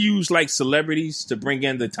kind of use like celebrities to bring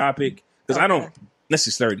in the topic because I don't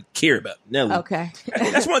necessarily care about Nelly. Okay.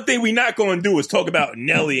 That's one thing we're not going to do is talk about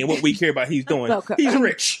Nelly and what we care about he's doing. Okay. He's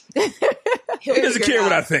rich. He doesn't care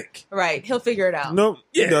what I think. Right. He'll figure it out. Nope.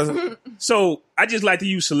 Yeah. He doesn't. So I just like to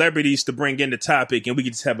use celebrities to bring in the topic and we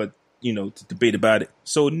can just have a, debate about it.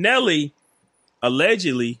 So Nelly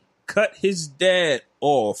allegedly cut his dad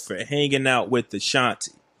off for hanging out with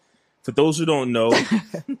Ashanti. For those who don't know,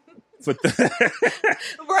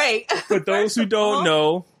 Right. For those who don't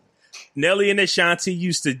know, Nelly and Ashanti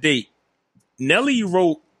used to date. Nelly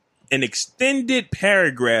wrote an extended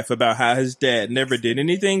paragraph about how his dad never did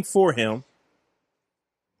anything for him.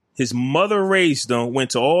 His mother raised him, went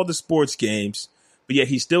to all the sports games, but yet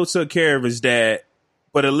he still took care of his dad.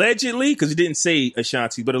 But allegedly, because he didn't say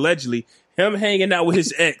Ashanti, but allegedly, him hanging out with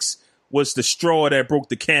his ex was the straw that broke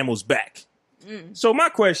the camel's back. So my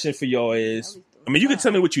question for y'all is, you can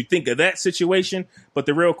tell me what you think of that situation, but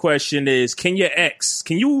the real question is, can your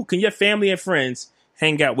family and friends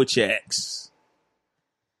hang out with your ex?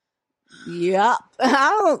 Yep.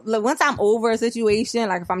 Once I'm over a situation,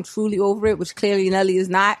 like if I'm truly over it, which clearly Nelly is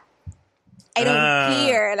not, I don't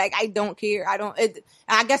care. Like I don't care.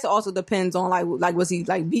 I guess it also depends on like was he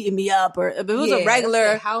like beating me up, or if it was a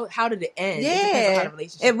regular. How did it end? Yeah. It depends on how the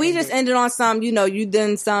relationship if we ended. just ended on some, you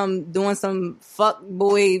doing some fuck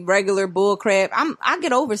boy regular bull crap, I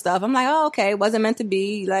get over stuff. I'm like, oh, okay, it wasn't meant to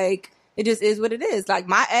be. Like it just is what it is. Like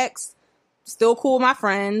my ex still cool with my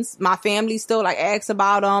friends. My family still like asks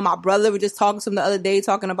about him. My brother was just talking to him the other day,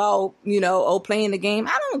 talking about playing the game.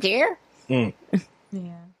 I don't care.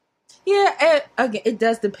 Yeah, again, it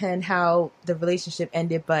does depend how the relationship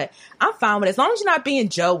ended, but I'm fine with it. As long as you're not being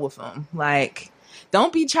Joe with them. Like,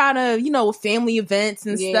 don't be trying to, family events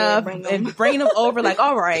and stuff and bring them over. Like,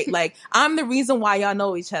 all right, like, I'm the reason why y'all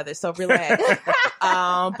know each other, so relax.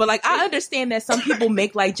 But, like, I understand that some people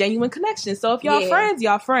make, like, genuine connections. So if y'all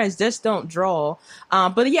friends, just don't draw.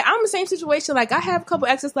 But, yeah, I'm in the same situation. Like, I have a couple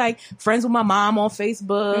exes, like, friends with my mom on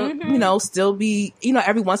Facebook, still be,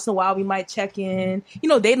 every once in a while we might check in.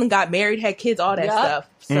 They done got married, had kids, all that stuff.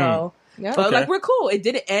 So... Yeah. But like we're cool. It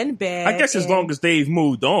didn't end bad. I guess as long as they've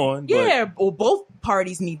moved on. Yeah, well, both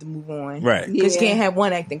parties need to move on. Right. Because you can't have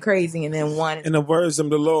one acting crazy and then one. In the words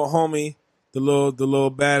of the little homie, the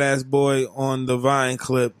little badass boy on the Vine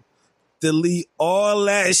clip, delete all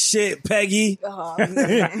that shit, Peggy. Oh,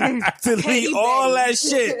 Delete all that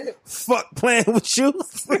shit. Fuck playing with you.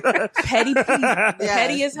 Petty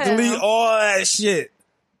petty as hell. Delete all that shit.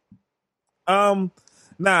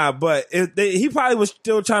 Nah, but he probably was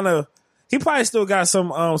still trying to. He probably still got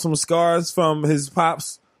some scars from his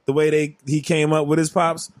pops, the way he came up with his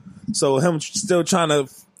pops. So him still trying to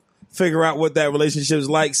figure out what that relationship is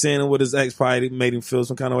like, seeing with his ex probably made him feel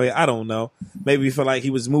some kind of way. I don't know. Maybe he felt like he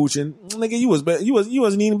was mooching. Nigga, you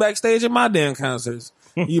wasn't even backstage at my damn concerts.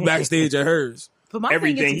 You backstage at hers. But my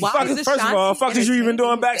Everything. thing is, why is First of all, fuck is you even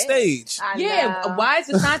doing backstage? Yeah, why is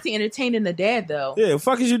Ashanti entertaining the dad though? Yeah,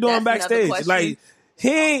 fuck is you doing That's another backstage? question. Like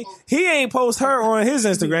he ain't post her on his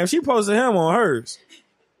Instagram. She posted him on hers.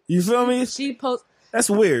 You feel me? She post. That's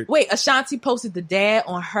weird. Wait, Ashanti posted the dad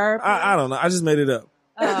on her. I don't know. I just made it up.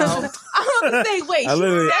 Oh, I'm gonna say, wait. I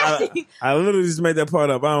literally just made that part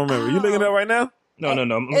up. I don't remember. You looking it up right now? No.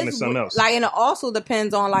 I'm looking at something else. Like, and it also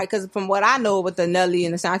depends on, like, because from what I know with the Nelly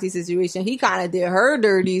and Ashanti situation, he kind of did her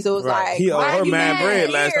dirty. So it's like, he owed her mad bread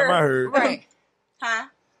last time I heard. Right. Huh?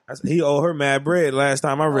 He owed her mad bread last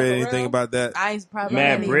time I read for anything real? about that. I ain't probably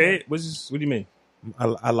Mad bread? What do you mean?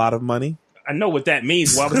 A lot of money. I know what that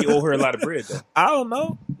means. Why would he owe her a lot of bread though? I don't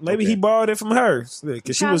know. Maybe he borrowed it from her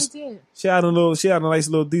because she had a nice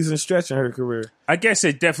little decent stretch in her career. I guess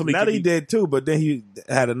it definitely. Nelly did too, but then he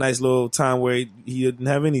had a nice little time where he didn't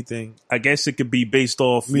have anything. I guess it could be based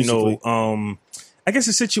off, musically. I guess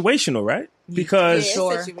it's situational, right? Because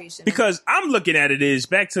Sure. because I'm looking at it is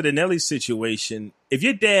back to the Nelly situation. If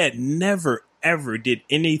your dad never ever did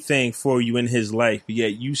anything for you in his life,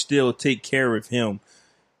 yet you still take care of him,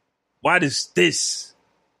 why does this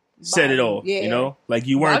set it off? Yeah. You know, like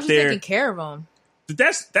you Why weren't was you there. taking care of him?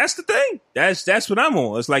 That's the thing. That's what I'm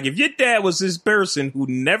on. It's like if your dad was this person who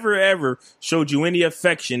never ever showed you any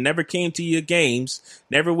affection, never came to your games,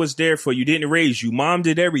 never was there for you, didn't raise you, mom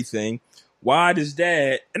did everything. Why does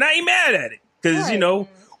dad? And I ain't mad at it because you know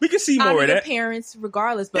we can see more Honor of your that. parents,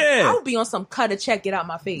 regardless. But Yeah. I would be on some cut a check, get out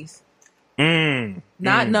my face. Mm.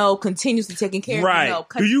 Not no continuously taking care Right. of you. No,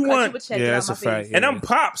 cut, Do you cut want- you a check, Yeah, get that's out my a fact. face. Yeah. And I'm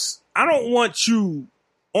pops. I don't want you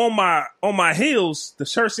on my heels. The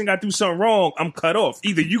first thing I do something wrong, I'm cut off.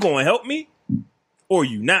 Either you gonna help me or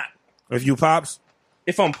you not. If you pops,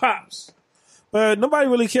 If I'm pops, but nobody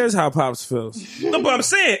really cares how pops feels. no, but I'm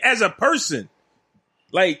saying as a person,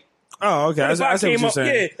 like. Oh, okay. I If see I what came you're up,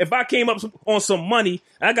 saying. if I came up on some money,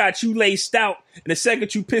 I got you laced out, and the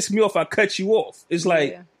second you piss me off, I cut you off. It's like,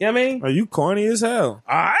 you know what I mean? Are you corny as hell?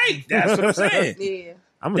 All right, that's what I'm saying. Yeah.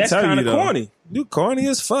 I'm gonna That's tell you kinda though. corny. You corny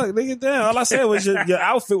as fuck, nigga. Damn. All I said was your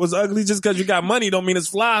outfit was ugly. Just because you got money don't mean it's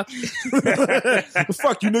fly.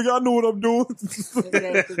 Fuck you, nigga. I know what I'm doing.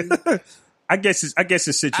 Exactly. I guess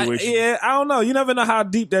it's situation. I don't know. You never know how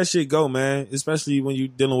deep that shit go, man. Especially when you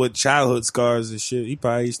dealing with childhood scars and shit. He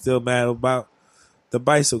probably still mad about the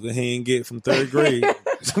bicycle he didn't get from 3rd grade.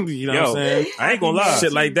 You know what I'm saying? I ain't gonna lie.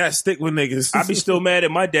 Shit like that stick with niggas. I be still mad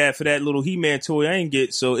at my dad for that little He-Man toy I ain't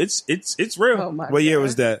get. So it's real. Oh my What year God.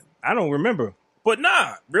 was that? I don't remember, but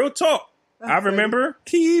nah, real talk. I remember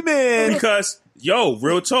Key-Man. because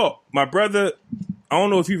real talk. My brother, I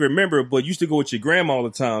don't know if you remember, but used to go with your grandma all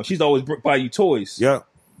the time. She's always buy you toys. Yep.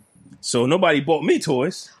 So nobody bought me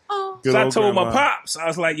toys. Oh, Good So I old told my grandma. pops, I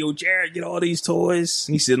was like, yo, Jared, get all these toys.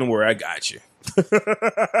 He said, don't worry, I got you.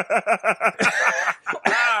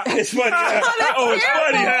 It's funny. Oh, it's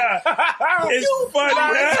funny, huh? It's funny,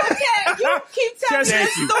 huh? okay. You keep telling me Thank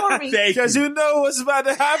this you. story. Thank Because you. you know what's about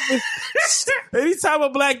to happen. Anytime a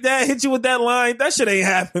black dad hit you with that line, that shit ain't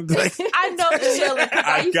happened. Like, I know the feeling because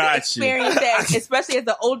I used to got you. experience that, especially as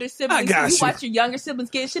the older siblings. got When you you. watch your younger siblings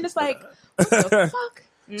get shit, it's like, what the fuck?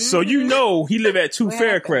 So you know he live at 2 What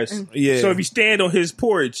Faircrest. Yeah. So if you stand on his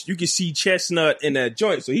porch, you can see Chestnut in that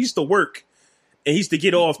joint. So he used to work and he used to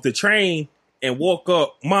get off the train and walk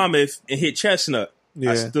up Monmouth and hit Chestnut.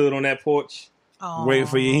 Yeah. I stood on that porch, Oh. waiting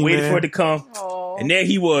for you. waiting for it to come. Oh. And there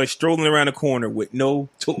he was strolling around the corner with no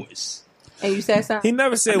toys. And you said something? He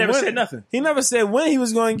never said I never when. said nothing. He never said when he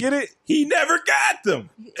was going to get it. He never got them.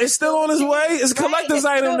 It's still on his way. It's a collector's it's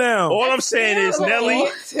item still- now. All I'm saying is, Nelly,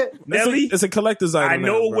 It's a collector's item. I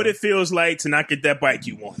know now, what bro. it feels like to not get that bike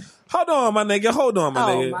you want. Hold on, my nigga. Hold on,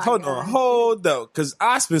 my Oh, nigga. my Hold God. on. Hold up. Because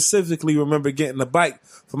I specifically remember getting a bike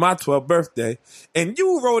for my 12th birthday, and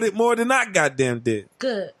you rode it more than I goddamn did.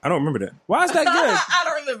 Good. I don't remember that. Why is that good? I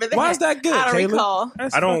don't remember that. Why is that good, I don't Caleb? recall.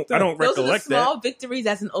 That's I don't fucked up. Those are the recollect small that. victories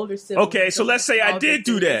as an older sibling. Okay, so Those let's are say I small did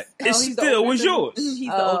do that. victories. It he's the still older was sibling. yours. He's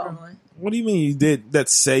the Oh. older one. What do you mean you did?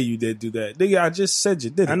 Let's say you did do that. Nigga, I just said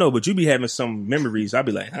you did it. I know, but you be having some memories. I'll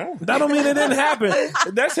be like, huh? That don't mean it didn't happen.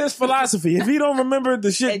 That's his philosophy. If he don't remember,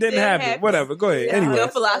 the shit It didn't did happen. happen. Whatever. Go ahead. Yeah, Anyway.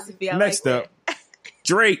 good philosophy. I Next like up. that.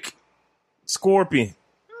 Drake, Scorpion,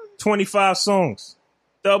 25 songs,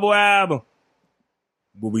 double album.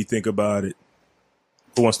 What we think about it?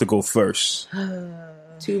 Who wants to go first?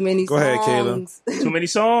 Too many Go ahead, songs. Too many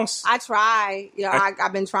songs? I try.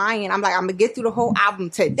 I've been trying. I'm like, I'm gonna get through the whole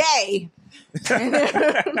album today. and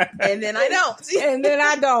And then I don't. then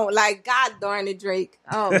I don't. Like, God darn it, Drake.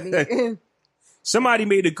 Oh man. Somebody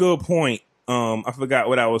made a good point. I forgot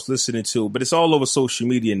what I was listening to, but it's all over social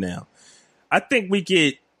media now. I think we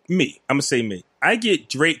get I'm gonna say me. I get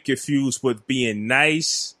Drake confused with being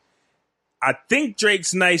nice. I think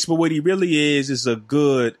Drake's nice, but what he really is a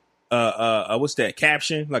good what's that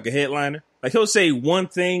caption, like a headliner. Like he'll say one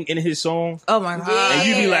thing in his song, Oh my god. Yeah. and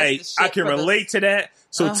you be That's like, the shit I can for the- relate to that.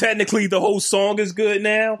 So technically, the whole song is good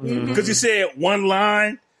now because you said one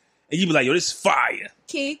line, and you be like, yo, this is fire.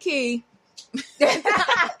 Key.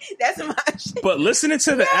 That's my shit. But listening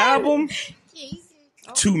to the album,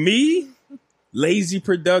 to me, lazy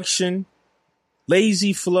production,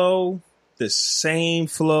 lazy flow, the same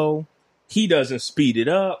flow. He doesn't speed it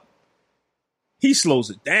up. He slows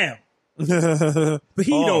it down, but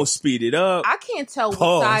he don't speed it up. I can't tell what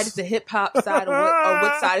Pause. side is the hip hop side or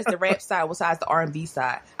what side is the rap side, what side is the R&B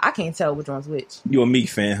side. I can't tell which one's which. You a Meek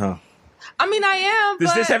fan, huh? I mean, I am. Does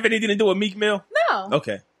but this have anything to do with Meek Mill? no?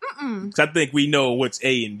 Okay. Because I think we know what's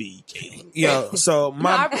A and B. Yo, so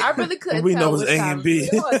I really couldn't. We tell know it's A and B.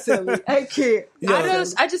 I can't.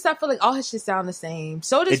 I feel like all his shit sound the same.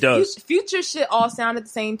 So It does. Future shit all sounded the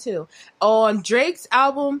same too. On Drake's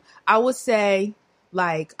album, I would say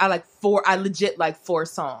I legit like 4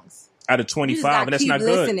 songs. Out of 25, and that's not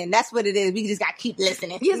listening. good. That's what it is. We just got to keep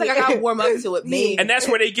listening. He's like, I gotta warm up to it, man. And that's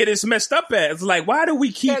where they get us messed up at. It's like, why do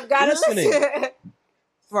we keep listening?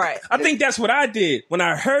 Right. I think that's what I did. When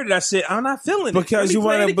I heard it, I said, I'm not feeling it. Because you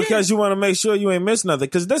want to make sure you ain't miss nothing.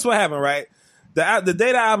 Because that's what happened, right? The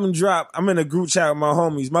day the album dropped, I'm in a group chat with my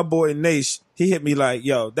homies. My boy Nash, he hit me like,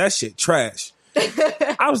 yo, that shit trash.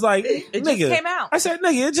 I was like, it nigga. just came out. I said,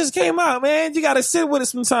 nigga, it just came out, man. You got to sit with it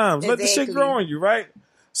sometimes. Let the shit grow on you, right?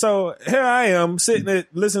 So here I am sitting there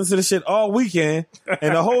listening to the shit all weekend.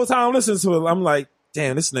 And the whole time listening to it, I'm like,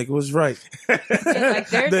 damn, this nigga was right.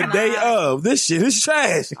 The day of, this shit is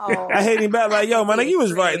trash. Oh. I hate him back like, yo, man, he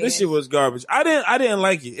was right. This shit was garbage. I didn't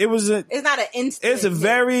like it. It's not an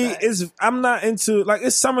instant. I'm not into, like,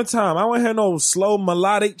 it's summertime. I don't hear no slow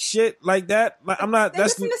melodic shit like that. Like, I'm not, Then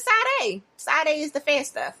listen to Side A. Side A is the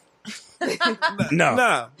fast stuff. Nah.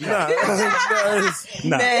 No.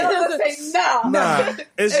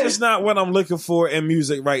 It's just not what I'm looking for in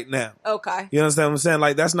music right now. Okay. You understand what I'm saying?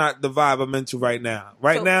 Like, that's not the vibe I'm into right now.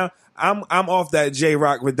 Now, I'm off that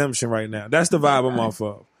J-Rock redemption right now. That's the vibe I'm off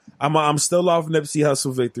of. I'm still off Nipsey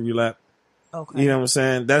Hussle victory lap. Okay. You know what I'm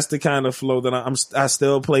saying? That's the kind of flow that I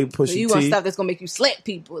still play Pusha So T. you want stuff that's gonna make you slap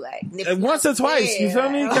people like once or twice, you feel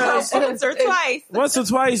me? Once or twice. Once or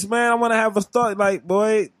twice, man. I want to have a thought, like,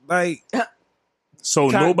 boy, like. So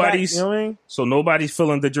nobody's, you know what I mean? So nobody's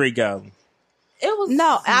feeling the Drake album. It was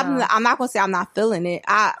I'm not gonna say I'm not feeling it.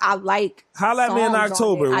 I like. Holla at me in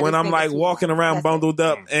October when I'm like walking around bundled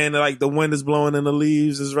up and like the wind is blowing and the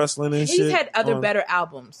leaves is rustling and shit. He's had other better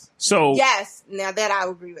albums. So yes, now that I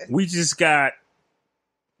agree with. We just got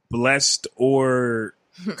blessed or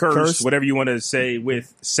cursed, whatever you want to say,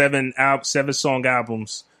 with 7 song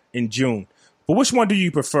albums in June. But which one do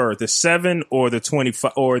you prefer, the 7 or the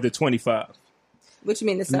 25 or the 25? What you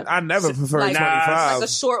mean the 7? I never prefer like, 25. Like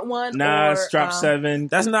a short one. Nas drop 7.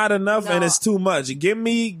 That's not enough, and it's too much. Give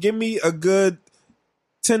me a good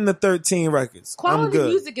 10 to 13 records. Quality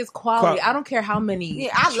music is quality. I don't care how many.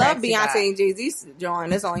 Yeah, I love Beyonce and Jay-Z's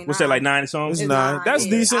joint. It's only 9. What's that, like 9 songs? It's 9. That's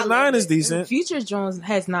decent. 9 is decent. Future Jones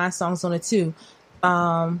has 9 songs on it too.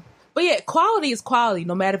 But yeah, quality is quality,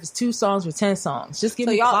 no matter if it's 2 songs or 10 songs. Just give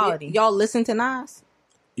me quality. Y'all listen to Nas?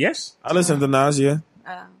 Yes. I listen to Nas, yeah.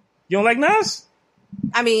 You don't like Nas?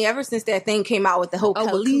 I mean, ever since that thing came out with the whole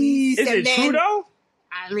police. Is it true though?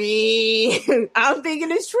 I mean, I'm thinking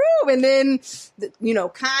it's true. And then,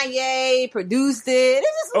 Kanye produced it.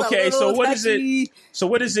 It's just okay, so what touchy.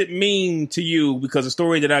 what does it mean to you? Because the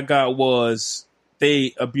story that I got was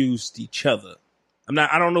they abused each other.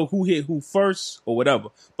 I don't know who hit who first or whatever.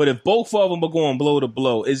 But if both of them are going blow to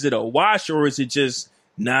blow, is it a wash or is it just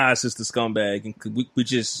Nas is the scumbag and we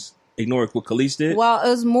just ignore what Khalees did? Well, it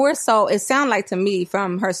was more so, it sounded like to me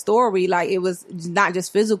from her story, like it was not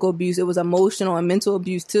just physical abuse, it was emotional and mental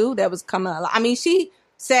abuse too that was coming out. I mean, she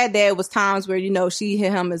said there was times where, she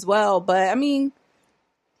hit him as well, but I mean,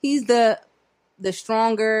 he's the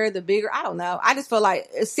stronger, the bigger, I don't know. I just feel like,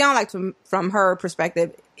 it sounded like from her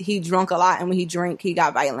perspective, he drunk a lot, and when he drank, he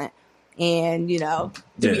got violent. And, Did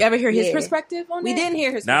we ever hear his perspective on that? We didn't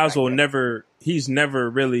hear his Nas perspective. He's never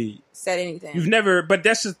really said anything. But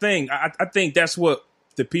that's the thing. I think that's what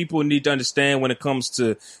the people need to understand when it comes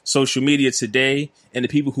to social media today, and the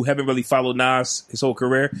people who haven't really followed Nas his whole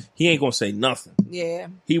career. He ain't gonna say nothing. Yeah.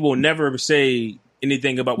 He will never say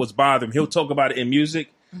anything about what's bothering him. He'll talk about it in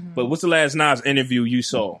music, but what's the last Nas interview you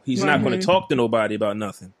saw? He's not going to talk to nobody about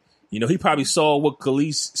nothing. He probably saw what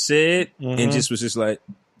Khalees said and was just like,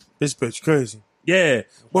 this bitch crazy. Yeah.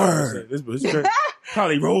 Word. This bitch crazy.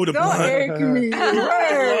 Probably rolled a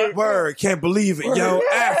blunt. Word. Can't believe it. Yo,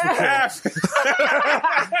 Africa.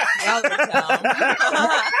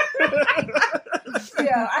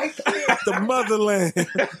 Yeah, I can't. The motherland.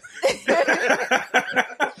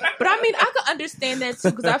 But I mean, I can understand that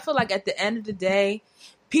too, because I feel like at the end of the day,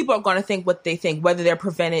 people are going to think what they think, whether they're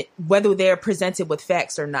presented with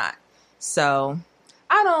facts or not. So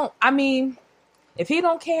if he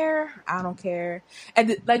don't care, I don't care.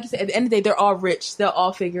 And like you said, at the end of the day, they're all rich. They'll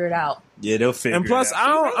all figure it out. Yeah, they'll figure it out. And plus,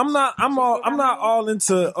 I'm not all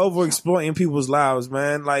into over exploiting people's lives,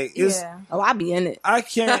 man. Like I be in it. I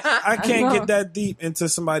can't get that deep into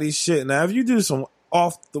somebody's shit. Now, if you do some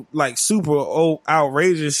super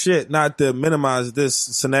outrageous shit, not to minimize this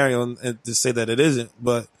scenario and to say that it isn't,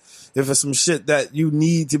 but if it's some shit that you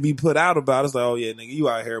need to be put out about, it's like, oh yeah, nigga, you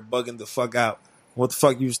out here bugging the fuck out. what the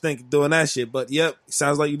fuck you was thinking doing that shit. But yep,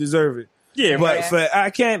 sounds like you deserve it. Yeah, but for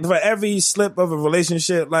every slip of a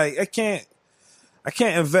relationship, like I can't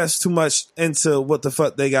invest too much into what the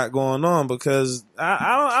fuck they got going on because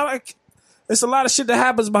I it's a lot of shit that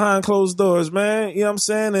happens behind closed doors, man. You know what I'm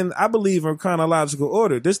saying? And I believe in chronological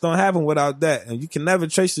order. This don't happen without that. And you can never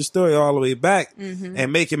trace the story all the way back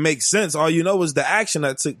and make it make sense. All you know is the action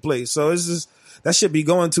that took place. So it's just, that should be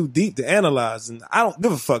going too deep to analyze. And I don't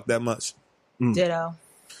give a fuck that much. Ditto.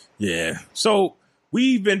 Yeah. So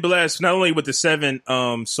we've been blessed not only with the 7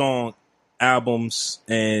 song albums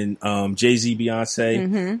and Jay-Z,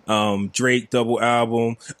 Beyonce, Drake double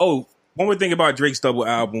album. Oh, one more thing about Drake's double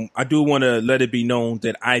album. I do want to let it be known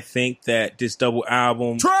that I think that this double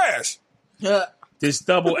album trash. This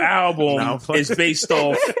double album is based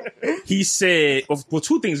off. He said, well,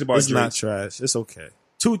 2 things about Drake. It's not trash. It's okay.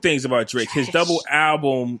 2 things about Drake. His double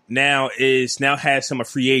album now has him a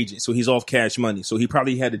free agent, so he's off Cash Money. So he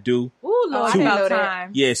probably had to do. Ooh, Lord, about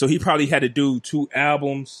time. Yeah, so he probably had to do 2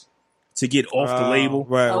 albums to get off the label.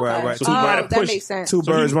 Right. So he might have pushed that makes sense. 2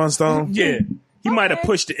 birds, 1 stone. Yeah. He might have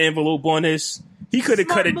pushed the envelope on this. He could have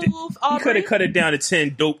cut it. He could have cut it down to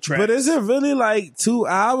 10 dope tracks. But is it really like 2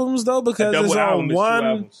 albums though? Because it's on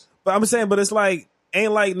one. But I'm saying, but it's like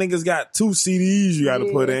ain't like niggas got 2 CDs you got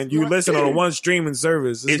to put in. You listen on one streaming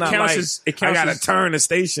service. It's not like I got to turn the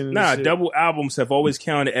station. Nah, double albums have always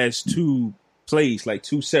counted as 2 plays, like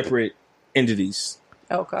 2 separate entities.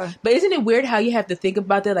 Okay. But isn't it weird how you have to think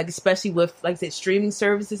about that? Like, especially with, like I said, streaming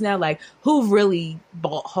services now, like who really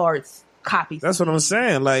bought hard copies? That's what I'm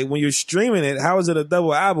saying. Like when you're streaming it, how is it a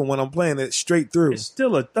double album when I'm playing it straight through? It's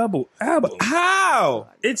still a double album. But how?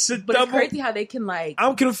 It's a but double. It's crazy how they can like.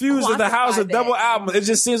 I'm confused as to how it's a double album. It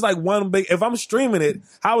just seems like one big. If I'm streaming it,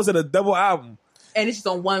 how is it a double album? And it's just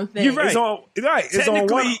on one thing. You're right. It's on, right. It's Technically,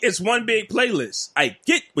 on one. it's one big playlist. I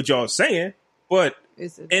get what y'all saying, but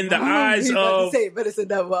in the eyes of, but it's a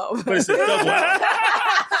double album. But it's a double album.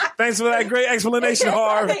 Thanks for that great explanation,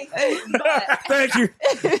 Harv. Thank you.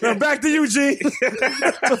 Now back to you, G.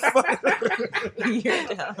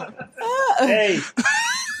 Hey.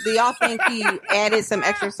 Do y'all think he added some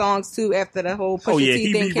extra songs too after the whole Pusha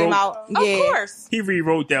T thing came out? Of course. He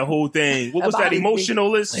rewrote that whole thing. What was About that,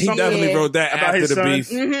 Emotionalist? He definitely wrote that about after his the son. beef.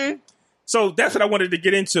 Mm-hmm. So that's what I wanted to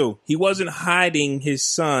get into. He wasn't hiding his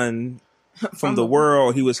son from the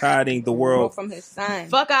world. He was hiding the world from his son.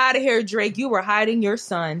 Fuck out of here, Drake. You were hiding your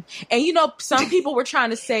son. And you know, some people were trying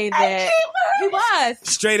to say that he was.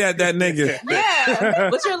 Straight at that nigga. Yeah.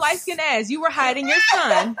 What's your light-skinned ass? You were hiding your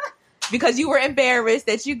son because you were embarrassed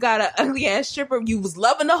that you got an ugly ass stripper. You was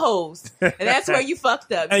loving the hoes. And that's where you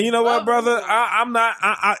fucked up. And you know what, brother? I'm not.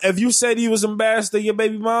 If you said he was embarrassed of your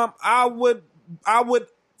baby mom, I would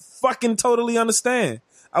fucking totally understand.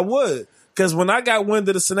 I would. Because when I got wind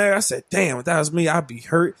of the scenario, I said, damn, if that was me, I'd be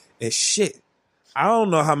hurt as shit. I don't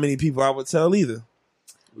know how many people I would tell either.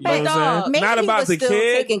 You know what I'm saying? Maybe Not he about was the still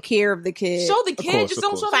kid. taking care of the kid. Show the kid, just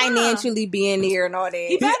don't show the mom. Financially being there and all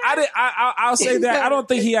that. I'll say that. I don't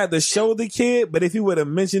think he had to show the kid, but if he would have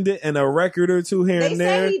mentioned it in a record or two here and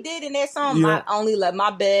there. Say he did in that song, You I know- only love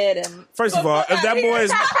my bed. And First of all, if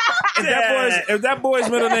that boy's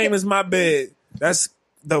middle name is my bed, that's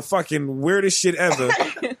the fucking weirdest shit ever.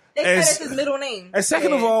 They said it's his middle name. And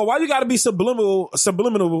second of all, why you got to be subliminal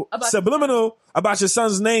about your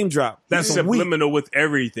son's name drop? That's He's subliminal with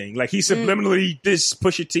everything. Like he subliminally dissed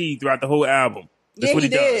Pusha T throughout the whole album. That's what he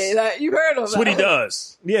does. Like, you heard him. That's what he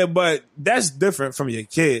does. Yeah, but that's different from your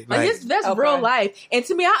kid. Like, that's real life. And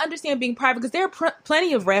to me, I understand being private because there are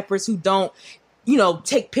plenty of rappers who don't,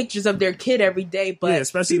 take pictures of their kid every day, but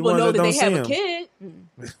especially people ones know that that they don't have see a kid.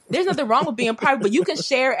 There's nothing wrong with being private, but you can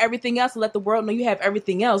share everything else and let the world know you have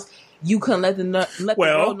everything else. You couldn't let the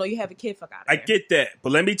world know you have a kid. Fuck out of I get that,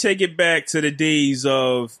 but let me take it back to the days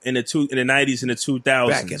of in the 90s and the 2000s.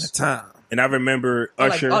 Back in the time. And I remember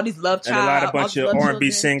Usher like all these love and a lot of bunch of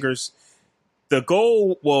R&B singers. The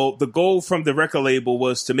goal from the record label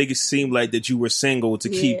was to make it seem like that you were single to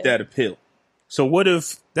keep that appeal. So what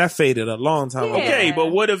if that faded a long time ago? Okay, but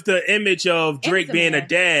what if the image of Drake being a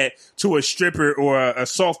dad to a stripper or a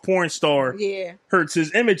soft porn star hurts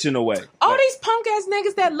his image in a way? All these punk ass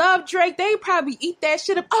niggas that love Drake, they probably eat that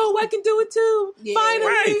shit up. Oh, I can do it too. Yeah. Finally.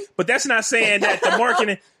 Right. But that's not saying that the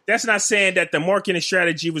marketing that's not saying that the marketing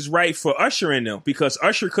strategy was right for Usher in them, because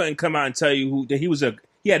Usher couldn't come out and tell you that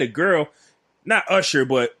he had a girl. Not Usher,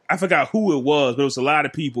 but I forgot who it was, but it was a lot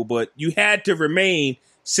of people. But you had to remain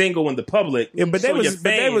single in the public. Yeah, but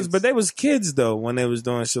they was kids though when they was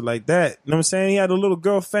doing shit like that. You know what I'm saying? He had a little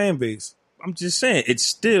girl fan base. I'm just saying, it's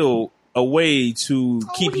still a way to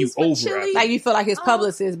keep you over it. Like you feel like his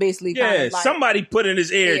publicist basically. Yeah, kind of like, somebody put in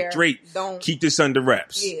his ear, Drake, keep this under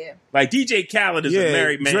wraps. Yeah. Like DJ Khaled is a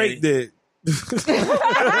married man. Drake did. Drake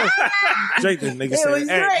did.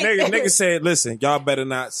 Nigga said, listen, y'all better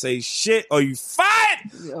not say shit or you fired.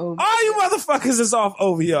 All you motherfuckers is off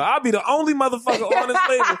over here. I'll be the only motherfucker on this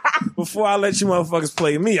label before I let you motherfuckers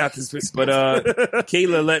play me out this bitch. But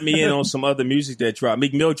Kayla let me in on some other music that dropped.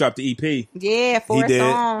 Meek Mill dropped the EP. Yeah, 4 songs.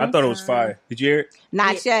 I thought it was fire. Did you hear it?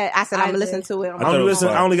 Not yet. I said I'm gonna listen to it.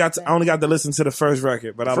 I only got to listen to the first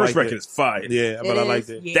record, but I first liked record it. is fire. Yeah, but I liked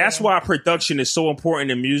it. Yeah. That's why production is so important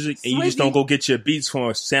in music, and you just don't go get your beats from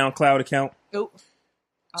a SoundCloud account. Nope.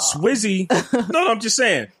 Swizzy. No, I'm just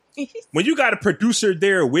saying. When you got a producer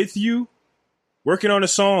there with you, working on a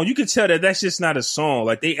song, you can tell that that's just not a song.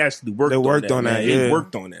 Like they actually worked on that. Yeah. They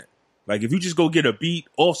worked on that. Like if you just go get a beat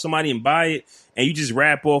off somebody and buy it, and you just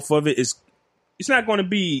rap off of it, it's not going to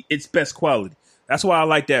be its best quality. That's why I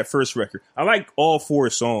like that first record. I like all 4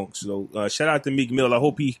 songs. So shout out to Meek Mill. I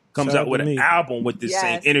hope he comes out with an album with this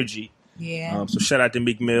same energy. Yeah. So shout out to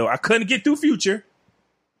Meek Mill. I couldn't get through Future.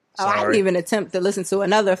 I didn't even attempt to listen to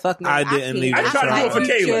another fucking. I didn't even. I tried to do it for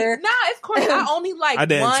Kayla. Nah, it's corny. I only like I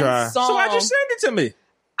didn't one try. song. So I just send it to me.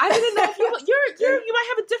 I didn't know if you might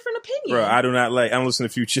have a different opinion. Bro, I don't listen to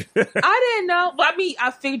Future. I didn't know. Well, I mean,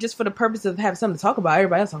 I figured just for the purpose of having something to talk about,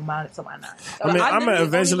 everybody else talking about it, so why not? So I mean, I'm literally gonna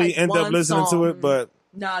eventually only like end up one listening song. to it, but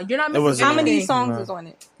No, you're not It missing wasn't How many anything. songs is on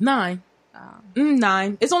it? 9.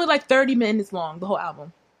 9. It's only like 30 minutes long, the whole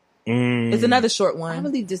album. It's another short I one.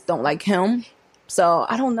 really just don't like him. So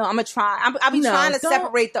I don't know. I'm gonna try. I'll be trying to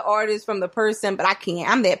separate the artist from the person, but I can't.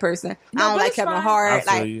 I'm that person. No, I don't but like it's Kevin fine. Hart. I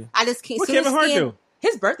feel Like you. I just can't. What soon as Kevin Hart he- do?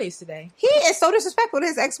 His birthday's today. He is so disrespectful to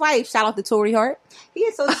his ex-wife. Shout out to Tory Hart. He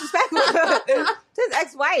is so disrespectful to his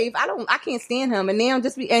ex-wife. I can't stand him. And now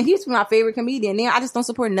and he's my favorite comedian. Now I just don't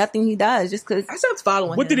support nothing he does just because. I stopped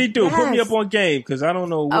following What him. did he do? Put me Yes. up on game because I don't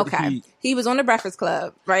know what Okay. He was on the Breakfast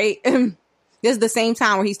Club, right? This is the same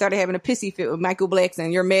time where he started having a pissy fit with Michael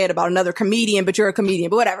Blackson. You're mad about another comedian, but you're a comedian,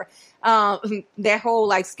 but whatever. That whole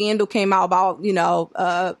like scandal came out about, the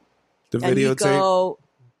videotape. Aniko.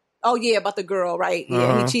 Oh yeah, about the girl, right?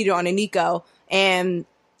 Yeah, he cheated on Aniko. And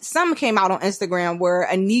some came out on Instagram where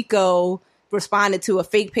Aniko responded to a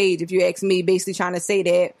fake page, if you ask me, basically trying to say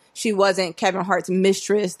that she wasn't Kevin Hart's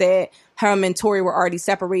mistress, that him and Tory were already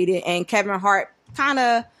separated, and Kevin Hart kind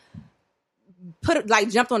of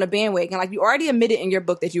jumped on the bandwagon. Like, you already admitted in your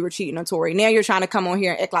book that you were cheating on Tory. Now you're trying to come on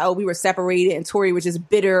here and act like, oh, we were separated and Tory was just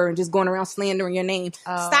bitter and just going around slandering your name.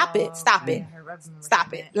 Stop it.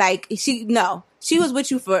 Like, she was with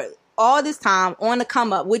you for all this time, on the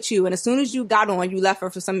come up with you, and as soon as you got on, you left her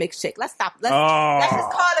for some mixed chick. Let's stop. Let's just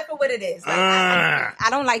call it for what it is. Like, I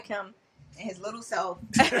don't like him and his little self.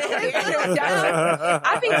 I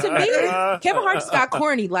think to me, Kevin Hart just got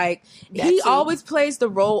corny. Like, he always plays the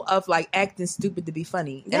role of like acting stupid to be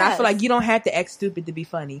funny. And I feel like you don't have to act stupid to be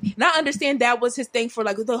funny. And I understand that was his thing for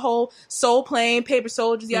like the whole Soul Plane, Paper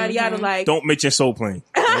Soldiers, yada yada. Like, Don't mention Soul Plane.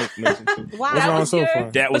 Why? What's wrong with Soul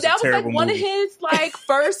Plane? That was but that was terrible like one movie. of his like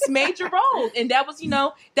first major roles, and that was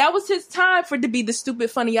that was his time for it to be the stupid,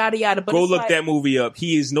 funny, yada yada. But Go it's look like, that movie up.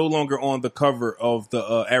 He is no longer on the cover of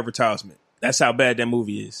the advertisement. That's how bad that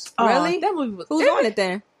movie is. Really? That movie was, Who's on it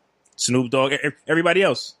then? Snoop Dogg, everybody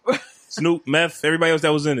else. Snoop, Meth, everybody else that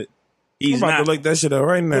was in it. I'm He's about not. to look that shit up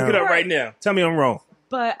right now. Look it up right now. Tell me I'm wrong.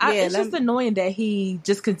 But Yeah, it's just annoying that he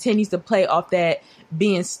just continues to play off that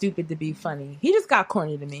being stupid to be funny. He just got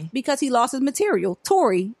corny to me. Because he lost his material,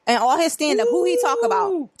 Tory, and all his stand up. Who he talk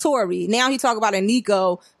about? Tory. Now he talk about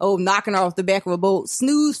Aniko, knocking her off the back of a boat.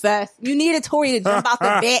 Snooze fest. You needed Tory to jump out the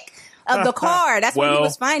back of the car. That's when he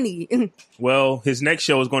was funny. Well, his next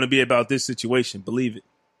show is going to be about this situation. Believe it.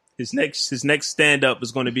 His next stand up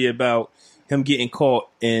is going to be about him getting caught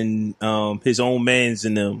in his own man's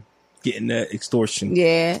and them getting that extortion.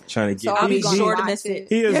 Yeah, trying to get. So I'll be gonna sure to watch miss it.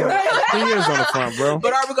 He is on the front, bro.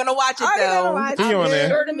 But are we gonna watch it though? He on there.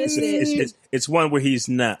 Sure to miss it. It's one where he's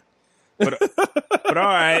not. But all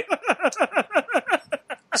right.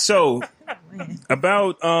 So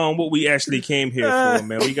about what we actually came here for,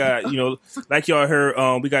 man. We got, like y'all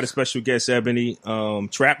heard, we got a special guest, Ebony.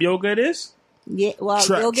 Trap yoga it is? Yeah, well,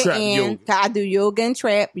 Trap yoga and yoga. I do yoga and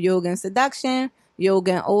trap, yoga and seduction,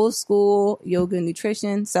 yoga and old school, yoga and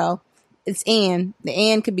nutrition. So it's the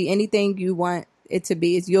and could be anything you want it to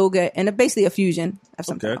be. It's yoga and basically a fusion of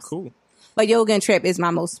something Okay, else. cool. But yoga and trap is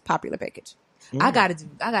my most popular package. I gotta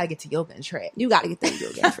get to yoga and trap. You got to get the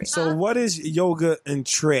yoga and trap. So what is yoga and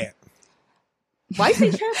trap? Why you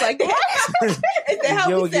say trap like that? Is that how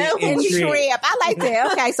we Yoga sound? and And trap. trap. I like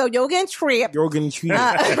that. Okay, so yoga and trap. Yoga and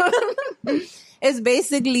trap. It's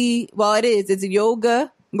basically, well, it is. It's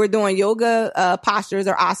yoga. We're doing yoga postures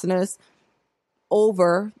or asanas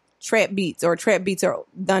over trap beats, or trap beats are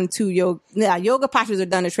done to yoga. Yeah, yoga postures are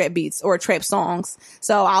done to trap beats or trap songs.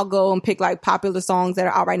 So I'll go and pick like popular songs that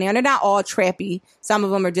are out right now. And they're not all trappy. Some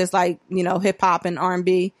of them are just like, you know, hip hop and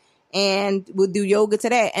R&B. And we'll do yoga to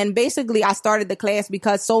that. And basically I started the class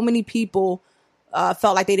because so many people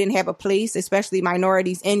felt like they didn't have a place, especially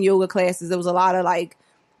minorities in yoga classes. There was a lot of like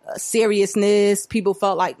seriousness. People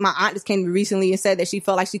felt like, my aunt just came to me recently and said that she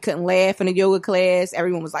felt like she couldn't laugh in a yoga class.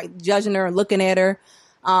 Everyone was like judging her and looking at her.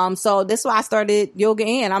 So that's why I started yoga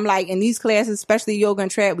in. I'm like, in these classes, especially yoga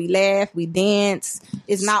and trap, we laugh, we dance.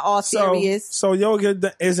 It's not all serious. So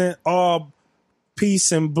yoga isn't all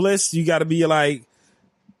peace and bliss. You got to be like,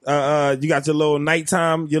 you got your little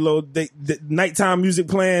nighttime nighttime music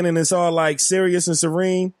playing, and it's all like serious and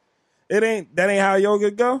serene. That ain't how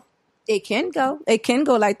yoga go. It can go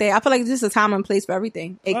like that. I feel like this is a time and place for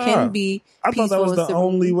everything. It can be. I thought that was the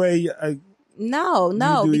only way. No,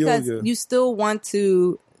 because yoga. You still want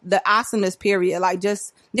to, the asanas period, like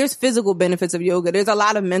just, there's physical benefits of yoga. There's a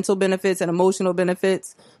lot of mental benefits and emotional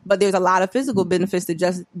benefits, but there's a lot of physical benefits to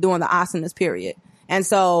just doing the asanas period. And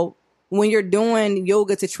so when you're doing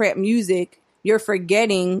yoga to trap music, you're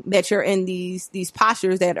forgetting that you're in these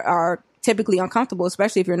postures that are typically uncomfortable,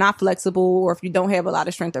 especially if you're not flexible or if you don't have a lot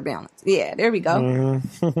of strength or balance. Yeah, there we go.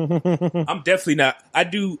 I'm definitely not. I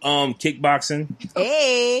do kickboxing.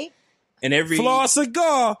 Hey. And every Flaw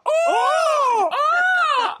cigar.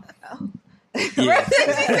 Yeah.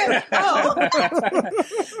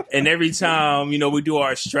 And every time, you know, we do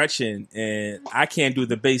our stretching, and I can't do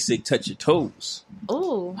the basic touch your toes.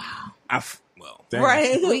 Oh,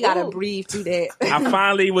 right. We gotta breathe through that. I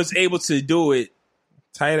finally was able to do it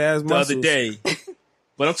tight ass muscles the other day,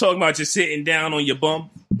 but I'm talking about just sitting down on your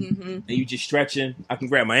bum and you just stretching. I can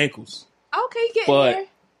grab my ankles. Okay, get but here.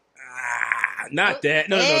 Not that.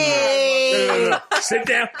 No. Sit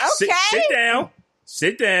down. Okay.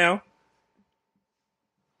 Sit down.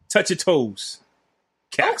 Touch your toes.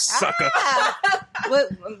 Cat sucker.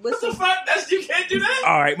 What's the fuck? You can't do that?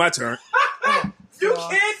 All right, my turn. You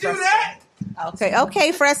can't do that.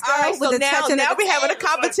 Okay, Fresco. All right, so now we're having a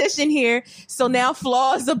competition here. So now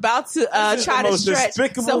Flaw is about to try to stretch.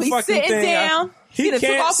 So he's sitting down. He took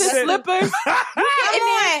off his slipper. And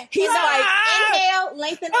then he's like, inhale,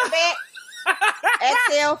 lengthen the back.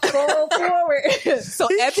 Exhale, roll forward. So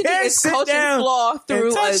Ebony is coaching Flaw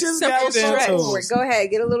through a simple stretch. Go ahead,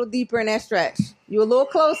 get a little deeper in that stretch. You a little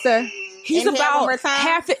closer. He's Inhale about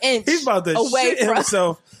half an inch. He's about to away shit from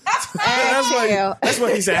himself. That's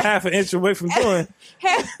what he said. Half an inch away from doing.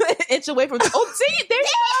 Half an inch away from. Oh, see, there you go.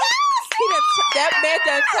 That man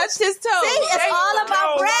done touched his toes. See, it's all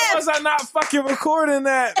about breath. Why was I not fucking recording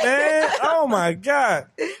that, man? Oh my god,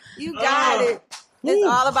 you got it. It's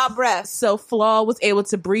all about breath. So Flaw was able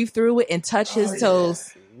to breathe through it and touch his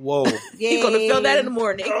toes. Whoa. He's going to feel that in the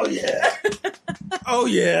morning. Oh, yeah. Oh,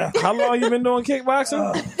 yeah. How long you been doing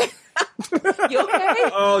kickboxing? You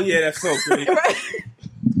okay? Oh, yeah, that felt great. Right?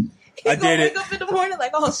 I did it. Wake up in the morning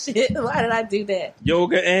like, oh, shit, why did I do that?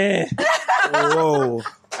 Yoga and... Whoa.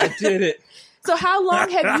 I did it. So how long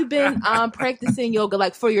have you been practicing yoga,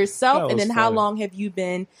 like for yourself? And then how long have you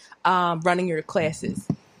been running your classes?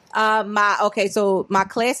 So my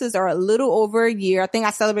classes are a little over a year. I think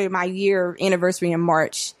I celebrated my year anniversary in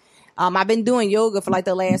March. I've been doing yoga for like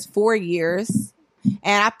the last 4 years.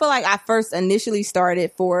 And I feel like I first initially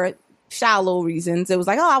started for shallow reasons. It was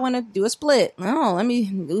like, I want to do a split. Oh, let me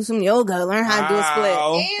do some yoga, learn how to do a split.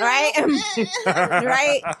 Right?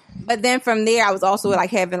 Right? But then from there, I was also like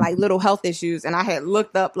having like little health issues. And I had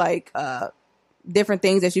looked up like, different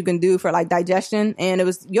things that you can do for like digestion, and it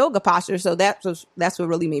was yoga posture. So that's what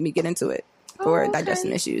really made me get into it for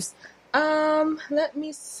digestion issues. Let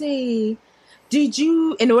me see. Did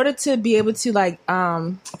you, in order to be able to like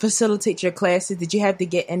facilitate your classes, did you have to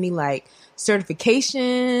get any like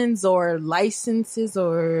certifications or licenses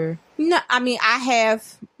or? No, I mean, I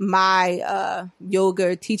have my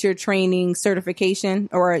yoga teacher training certification,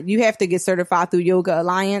 or you have to get certified through Yoga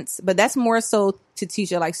Alliance, but that's more so to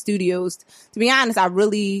teach at like studios. To be honest, I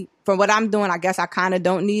really, from what I'm doing, I guess I kind of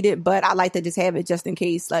don't need it, but I like to just have it just in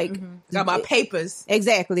case. Like, got my papers.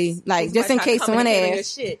 Exactly. Like, just in case someone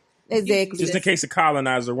asks. Exactly. Just in case a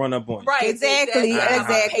colonizer run up on you. Right. Exactly.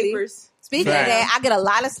 Papers. Speaking of that, I get a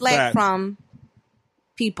lot of slack from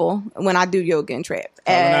people when I do yoga and trap.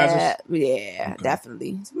 Yeah,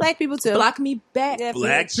 definitely. Black people too. Block me back.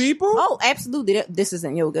 Black people? Oh, absolutely. This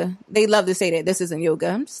isn't yoga. They love to say that this isn't yoga.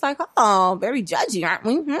 I'm just like, very judgy, aren't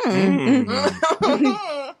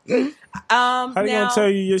we? How you gonna tell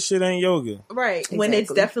you your shit ain't yoga? Right. Exactly. When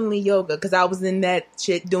it's definitely yoga, because I was in that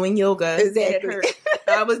shit doing yoga. Exactly. It hurt.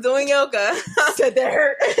 I was doing yoga. Said that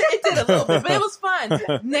hurt. It did a little bit, but it was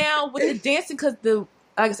fun. Now with the dancing,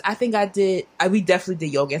 because I think we definitely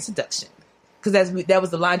did yoga and seduction, because that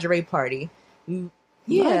was the lingerie party.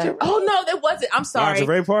 Yeah. Lingerie. Oh no, that wasn't. I'm sorry.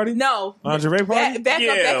 Lingerie party? No. Lingerie party? Back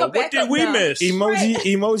up. What did we miss?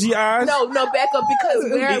 Emoji eyes? No, back up,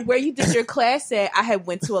 because where you did your class at, I had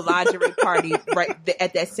went to a lingerie party right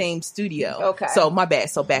at that same studio. Okay. So my bad.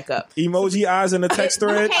 So back up. Emoji eyes in the text You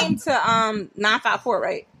thread? came to 954,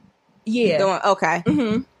 right? Yeah. Okay.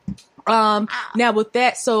 Mm-hmm. Now with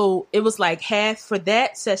that, so it was like half for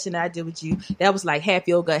that session that I did with you. That was like half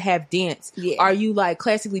yoga, half dance. Yeah. Are you like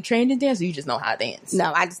classically trained in dance, or you just know how to dance?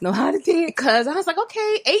 No, I just know how to dance. Because I was like,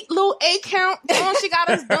 okay, 8 count. She got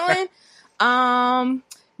us done.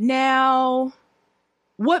 Now,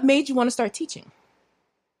 what made you want to start teaching?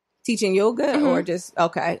 Teaching yoga or just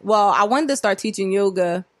okay? Well, I wanted to start teaching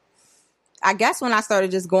yoga. I guess when I started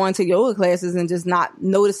just going to yoga classes and just not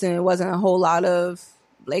noticing it wasn't a whole lot of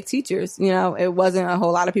Black teachers, it wasn't a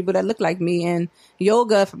whole lot of people that look like me. And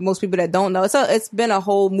yoga, for most people that don't know, it's been a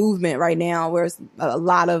whole movement right now where it's a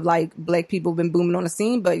lot of like Black people been booming on the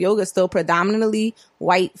scene, but yoga is still predominantly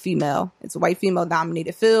white female. It's a white female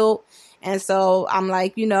dominated field. And so I'm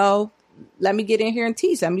like, let me get in here and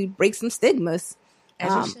teach. Let me break some stigmas.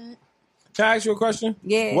 As you should. Can I ask you a question?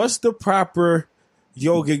 Yeah. What's the proper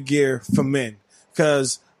yoga gear for men?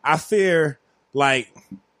 Because I fear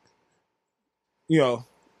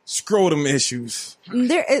scrotum issues.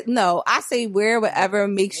 I say wear whatever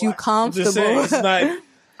makes you comfortable. Just saying, it's not,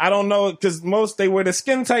 I don't know, because most they wear the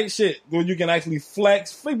skin tight shit where you can actually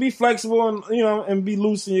be flexible and be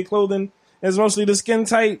loose in your clothing. It's mostly the skin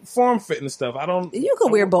tight form fitting stuff. You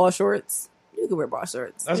could wear ball shorts. You can wear ball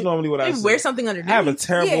shorts. That's normally what I say. Wear something underneath. I have a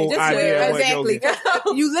terrible idea of what exactly. yoga.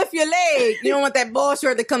 You lift your leg. You don't want that ball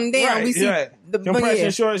short to come down. Right, we see the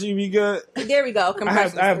compression shorts. You be good. There we go. I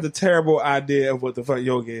have the terrible idea of what the fuck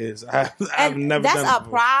yoga is. I've never. That's done a it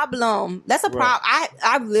before. problem. That's a problem.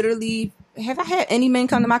 I've literally have I had any men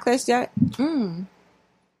come to my class yet?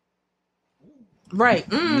 Right.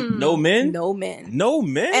 No men. No men. No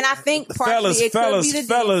men. And I think partially it could be the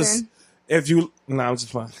dancing. If you, I'm just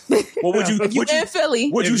fine. Well, would you? If you in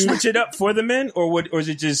Philly, Would you switch it up for the men, or is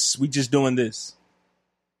it just we just doing this?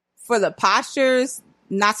 For the postures,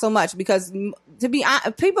 not so much, because to be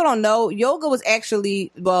honest, people don't know yoga was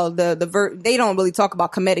actually they don't really talk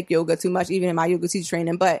about comedic yoga too much, even in my yoga teacher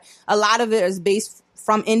training. But a lot of it is based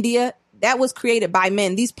from India. That was created by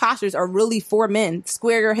men. These postures are really for men.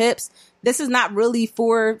 Square your hips. This is not really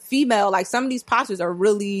for female. Like some of these postures are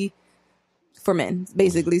really for men,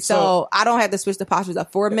 basically. So I don't have to switch the postures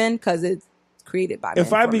up for men because it's created by men.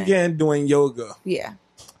 If I began doing yoga,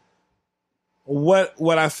 what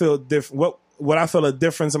would I feel different? What would I feel a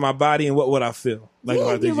difference in my body, and what would I feel like?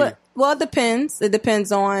 Well, it depends. It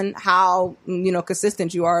depends on how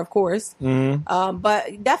consistent you are, of course. Mm-hmm.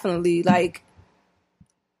 But definitely, like,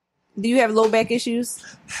 do you have low back issues?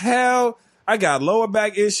 Hell, I got lower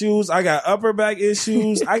back issues. I got upper back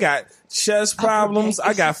issues. I got chest problems.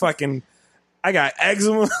 I got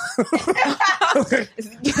eczema.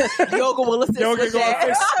 Yoga will assist with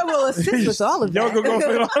that. Yoga will assist with all of that. Yoga gonna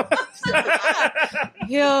fit all.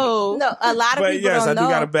 Yo. No, a lot of people don't know. I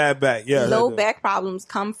do got a bad back. Yeah, low back problems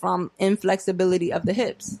come from inflexibility of the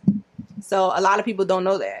hips. So a lot of people don't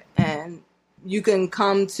know that. And you can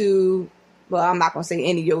come to, well, I'm not going to say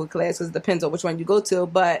any yoga class because it depends on which one you go to,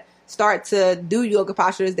 but start to do yoga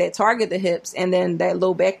postures that target the hips, and then that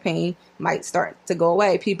low back pain might start to go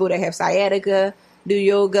away. People that have sciatica do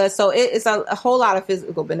yoga. So it's a whole lot of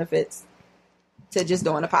physical benefits to just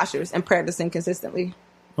doing the postures and practicing consistently.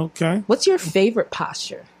 Okay. What's your favorite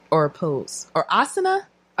posture or pose or asana?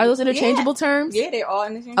 Are those interchangeable terms? Yeah, they're all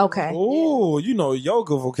interchangeable. Okay. Oh,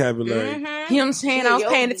 yoga vocabulary. You know what I'm saying? I was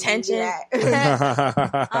paying attention.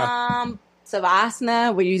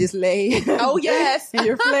 Savasana, where you just lay. Oh, yes. And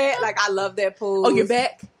you're flat. Like, I love that pose. Oh, you're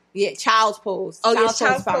back? Yeah, child's pose. Oh, child's yeah,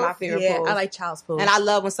 pose is probably my favorite pose. I like child's pose. And I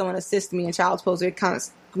love when someone assists me in child's pose where it kind of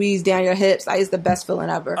squeeze down your hips. Like, it's the best feeling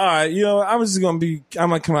ever. All right, I'm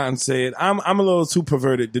gonna come out and say it. I'm a little too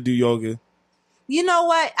perverted to do yoga. You know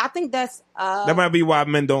what? I think that's that might be why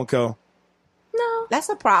men don't go. No, that's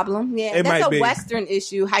a problem. Yeah, that's a Western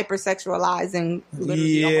issue, hypersexualizing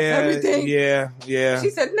literally almost everything. Yeah. She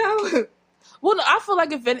said no. Well, no, I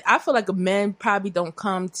feel like men probably don't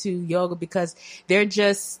come to yoga because they're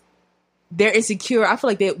just they're insecure. I feel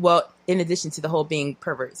like in addition to the whole being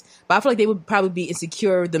perverts, but I feel like they would probably be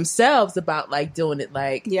insecure themselves about like doing it.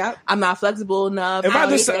 Like, I'm not flexible enough. If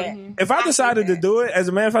I decided to do it as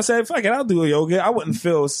a man, if I said, fuck it, I'll do a yoga, I wouldn't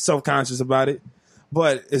feel self-conscious about it.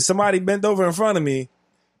 But if somebody bent over in front of me,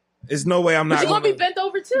 there's no way I'm not going to be bent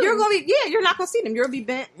over too. You're going to be, you're not going to see them. You're going to be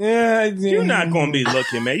bent. Yeah. You're not going to be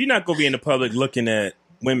looking, man. You're not going to be in the public looking at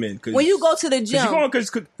women. When you go to the gym.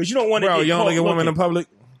 Because you don't want to get you don't look at women in public?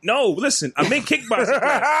 No, listen, I'm in kickboxing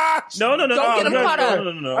class. No. Don't get them caught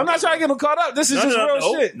up. No. I'm not trying to get them caught up. This is just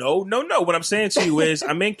real shit. No. What I'm saying to you is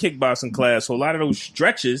I'm in kickboxing class, so a lot of those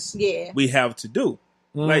stretches we have to do.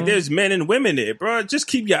 Mm-hmm. Like, there's men and women there, bro. Just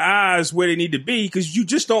keep your eyes where they need to be because you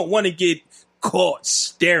just don't want to get caught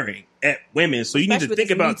staring at women. So you need to think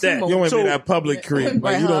about that. You don't want to be that public creep.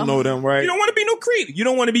 Like, you don't know them, right? You don't want to be no creep. You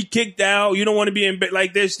don't want to be kicked out. You don't want to be in bed.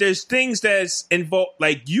 Like, there's things that's involved.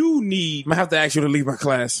 Like, you need. I'm going to have to ask you to leave my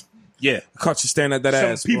class. Yeah. I caught you staring at that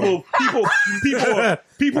ass. People are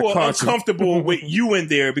uncomfortable with you in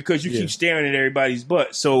there because you keep staring at everybody's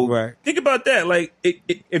butt. So think about that. Like,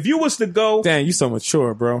 if you was to go. Damn, you so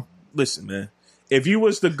mature, bro. Listen, man. If you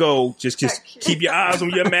was to go, just keep your eyes on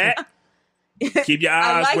your mat. Keep your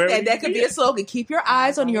eyes. I like that. That could be a slogan. Keep your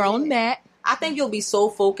eyes on your own mat. I think you'll be so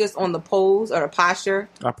focused on the pose or the posture.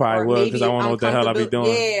 I probably will because I don't know what the hell I'll be doing.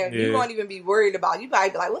 Yeah, you won't even be worried about it. You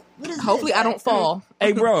probably be like, what is this? Hopefully I don't fall.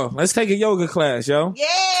 Hey, bro, let's take a yoga class, yo.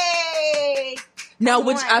 Yay! Now,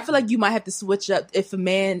 I feel like you might have to switch up if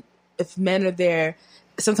men are there.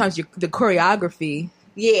 Sometimes the choreography.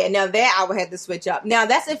 Yeah, now that I would have to switch up. Now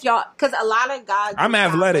that's if y'all, because a lot of guys, I'm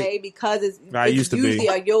athletic because it's usually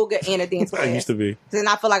a yoga and a dance class. I used to be. Then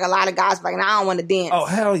I feel like a lot of guys like, I don't want to dance. Oh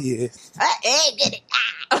hell yeah! Hey, get it.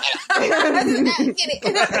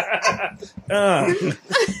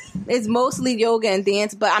 It's mostly yoga and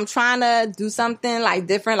dance, but I'm trying to do something like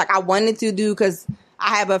different. Like I wanted to do because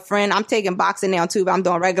I have a friend. I'm taking boxing now too, but I'm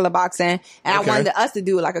doing regular boxing, and I wanted us to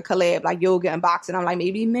do like a collab, like yoga and boxing. I'm like,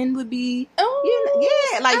 maybe men would be,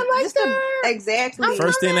 like just exactly.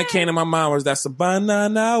 First thing that came to my mind was that's a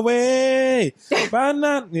banana way,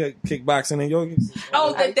 banana kickboxing and yoga.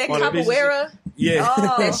 Oh, that capoeira.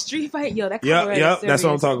 Yeah, that street fight. Yo, that capoeira. Yep, that's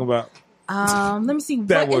what I'm talking about. Let me see.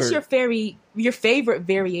 What is your favorite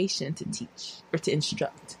variation to teach or to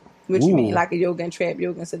instruct? What you mean, like a yoga and trap,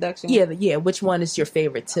 yoga and seduction? Yeah. Which one is your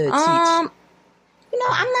favorite to teach? I'm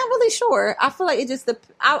not really sure. I feel like it just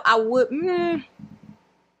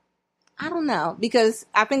I don't know, because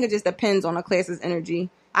I think it just depends on the class's energy.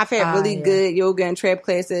 I've had really good yoga and trap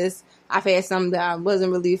classes. I've had some that I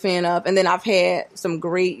wasn't really a fan of, and then I've had some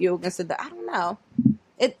great yoga and seduction. I don't know.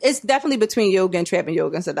 It's definitely between yoga and trap and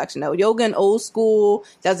yoga and seduction, though. Yoga and old school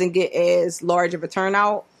doesn't get as large of a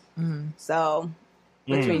turnout, so.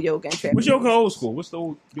 Between yoga and trap. What's yoga old school? What's the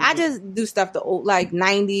old? I just do stuff the old, like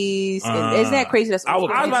 90s. Isn't that crazy? That's I was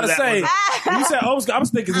about to say. When you said old school, I was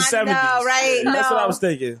thinking the 70s. Know, right? That's what I was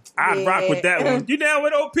thinking. I'd rock with that one. You down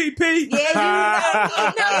with OPP? Yeah,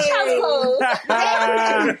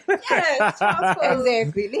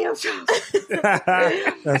 exactly.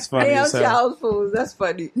 That's funny. Child food. That's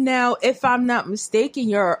funny. Now, if I'm not mistaken,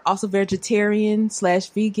 you're also vegetarian /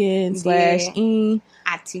 vegan /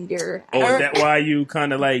 I teeter. Oh, is that why you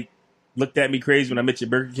kind of like looked at me crazy when I met you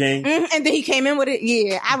at Burger King? And then he came in with it.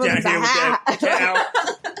 Yeah, I was like,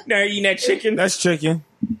 now eating that chicken. That's chicken.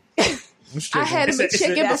 I had a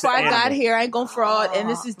chicken before I got here. I ain't gonna fraud, and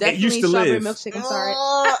this is definitely strawberry milkshake. I'm sorry.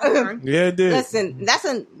 Yeah, it did.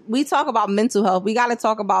 Listen, we talk about mental health. We got to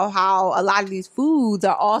talk about how a lot of these foods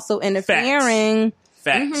are also interfering.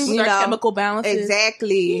 Facts. Chemical balances.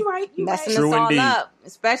 Exactly. You're right. Messing us all up.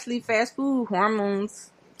 Especially fast food, hormones.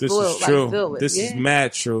 This is true. This is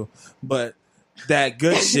mad true. But that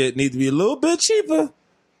good shit needs to be a little bit cheaper.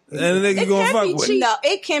 And then you gonna fuck with. No,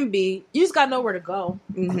 it can be. You just gotta know where to go.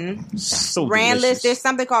 So Brandless. delicious. There's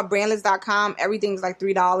something called brandless.com. Everything's like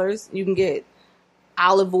 $3. You can get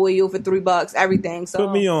olive oil for $3. Everything. So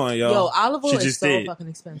put me on, yo. Olive oil is so fucking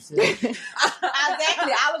expensive. Exactly.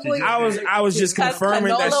 Olive oil. I was just confirming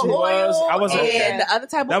that she was. I wasn't. And the other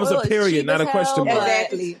type of that was oil a period, not a question mark.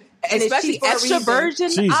 Exactly. And especially extra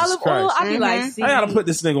virgin olive oil. I'll be like, I gotta put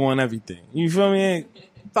this nigga on everything. You feel me?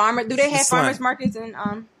 Do they have farmers markets in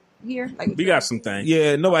here? Like, we got some things.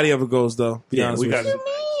 Yeah, nobody ever goes though. Be honest we with got. What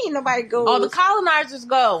do you mean nobody goes? All the colonizers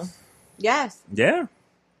go. Yes. Yeah.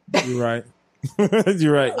 You're right.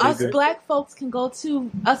 You're right. Us black folks can go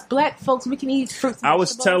too. Us black folks, we can eat fruits. I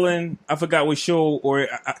forgot what show, or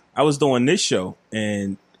I was doing this show,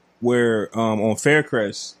 and where on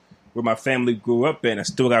Faircrest, where my family grew up at, and I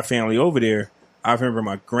still got family over there. I remember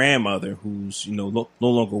my grandmother, who's no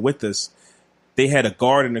longer with us. they had a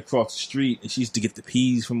garden across the street, and she used to get the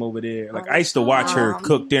peas from over there. Like I used to watch her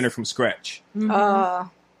cook dinner from scratch, and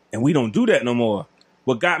we don't do that no more.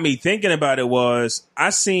 What got me thinking about it was I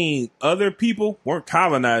seen other people weren't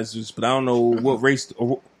colonizers, but I don't know what race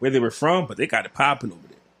or where they were from, but they got it popping over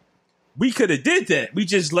there. We could have did that. We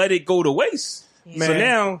just let it go to waste. Yeah. So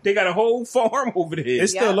now they got a whole farm over there.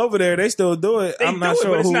 It's still over there. They still do it. I'm not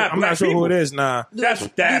sure who it is. Nah. Do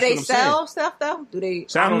they sell stuff though?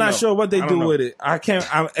 I'm not sure what they do with it.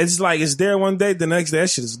 It's like it's there one day, the next day that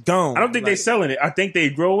shit is gone. I don't think they're selling it. I think they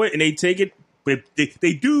grow it and they take it, but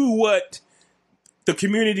they do what the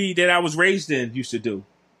community that I was raised in used to do.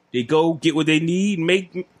 They go get what they need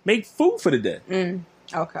and make food for the day.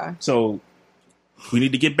 Okay. So we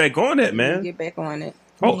need to get back on that, man. Get back on it.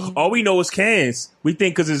 Oh, all we know is cans. We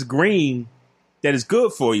think because it's green that it's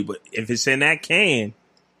good for you, but if it's in that can,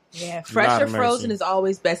 yeah, fresh or frozen is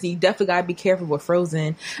always best. And you definitely gotta be careful with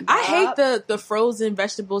frozen. I hate the frozen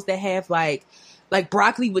vegetables that have like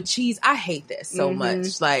broccoli with cheese. I hate that so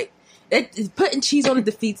much. Like putting cheese on it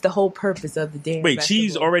defeats the whole purpose of the damn. Wait, vegetable.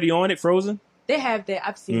 Cheese already on it, frozen? They have that.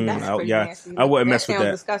 I've seen that. That's pretty nasty. I wouldn't mess with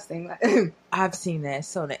that. Disgusting. I've seen that.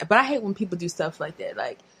 So, but I hate when people do stuff like that.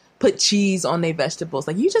 Like put cheese on their vegetables.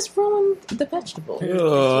 Like you just ruined the vegetable.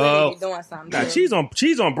 You're doing something. Nah,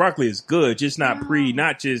 cheese on broccoli is good. Just not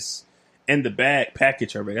not just in the bag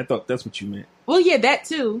package already. I thought that's what you meant. Well, yeah, that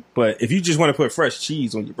too. But if you just want to put fresh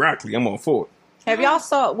cheese on your broccoli, I'm on for it. Have y'all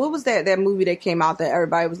saw what was that movie that came out that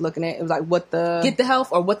everybody was looking at? It was like Get the Health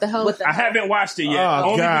or What the Hell? I haven't watched it yet.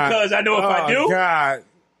 Only because I know if I do. God.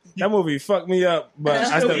 That movie fucked me up, but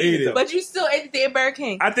I still eat it. But you still ate the Burger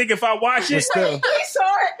King. I think if I watch it, still, he saw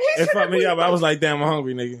it. It fucked me up. I was like, damn, I'm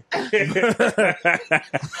hungry, nigga.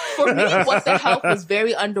 For me, What the Health was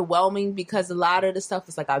very underwhelming because a lot of the stuff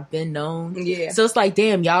is like I've been known. Yeah. So it's like,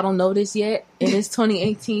 damn, y'all don't know this yet, and it's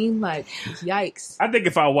 2018. Like, yikes. I think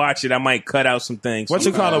if I watch it, I might cut out some things. What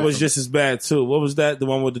you call it was just as bad too. What was that? The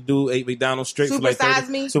one with the dude ate McDonald's straight Super for like 30 Size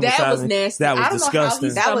Me? That was nasty. That was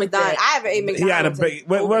disgusting. That was done. I haven't ate McDonald's. He had a big.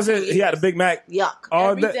 What was it? He had a Big Mac. Yuck.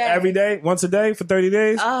 Every day, once a day for 30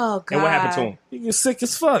 days. Oh god. And what happened to him? He was sick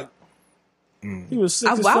as fuck. He was sick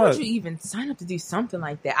as fuck. Why would you even sign up to do something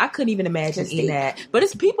like that? I couldn't even imagine eating that. But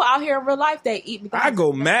it's people out here in real life that eat McDonald's. I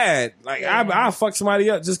go mad. Like I fuck somebody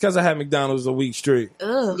up just because I had McDonald's a week straight.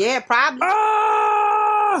 Ugh. Yeah, probably.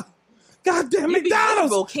 Goddamn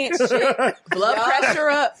McDonald's. Can't shit. Blood pressure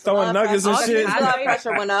up. Throwing nuggets and shit. His blood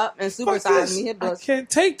pressure went up and Super Size Me. I can't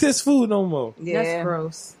take this food no more. Yeah. That's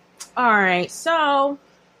gross. All right. So,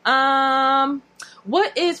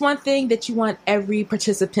 what is one thing that you want every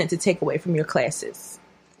participant to take away from your classes?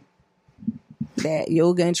 That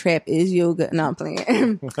yoga and trap is yoga. No, I'm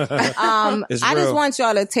playing. I just want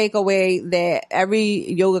y'all to take away that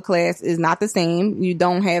every yoga class is not the same. You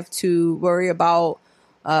don't have to worry about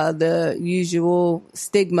the usual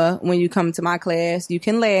stigma when you come to my class. You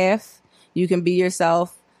can laugh. You can be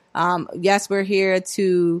yourself. Yes, we're here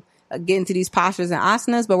to get into these postures and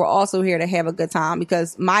asanas, but we're also here to have a good time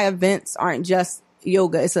because my events aren't just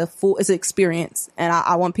yoga. It's an experience. And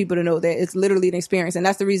I want people to know that it's literally an experience. And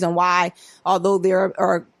that's the reason why, although there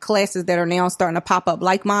are classes that are now starting to pop up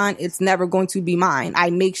like mine, it's never going to be mine. I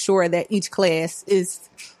make sure that each class is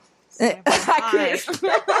that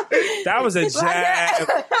was a jab.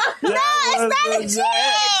 It's not a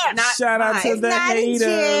jab. Shout out to the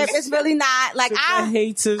haters. It's really not. Like I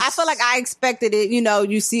feel like I expected it. You know,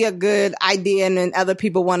 you see a good idea and then other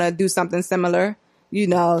people want to do something similar. You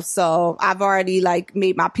know, so I've already like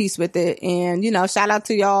made my peace with it. And, you know, shout out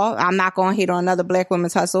to y'all. I'm not going to hate on another Black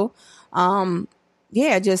Women's Hustle.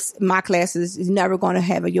 Yeah, just my classes is never going to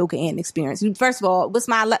have a yoga and experience. First of all, what's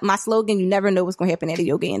my slogan? You never know what's going to happen at a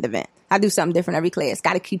yoga and event. I do something different every class.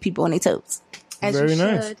 Got to keep people on their toes. Very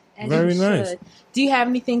nice. Very nice. Do you have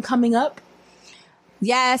anything coming up?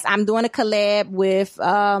 Yes, I'm doing a collab with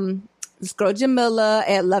this girl Jamila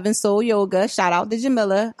at Love and Soul Yoga. Shout out to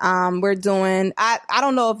Jamila. We're doing. I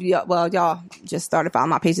don't know if y'all just started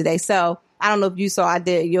following my page today, so. I don't know if you saw, I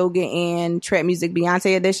did yoga and trap music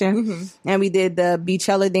Beyonce edition. Mm-hmm. And we did the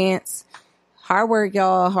Beachella dance. Hard work,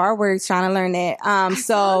 y'all. Hard work trying to learn that.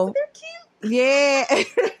 So, yeah.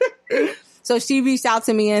 So she reached out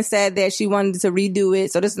to me and said that she wanted to redo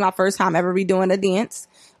it. So this is my first time ever redoing a dance.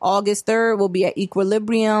 August 3rd will be at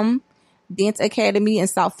Equilibrium Dance Academy in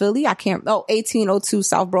South Philly. 1802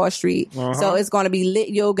 South Broad Street. Uh-huh. So it's going to be lit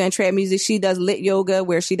yoga and trap music. She does lit yoga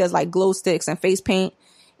where she does like glow sticks and face paint.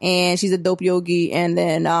 And she's a dope yogi. And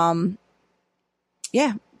then,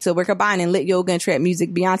 so we're combining lit yoga and trap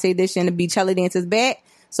music. Beyonce edition, the Beachella dance is back.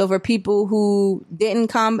 So for people who didn't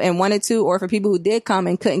come and wanted to, or for people who did come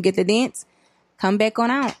and couldn't get the dance, come back on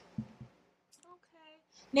out.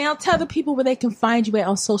 Now tell the people where they can find you at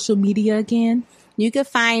on social media again. You can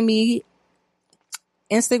find me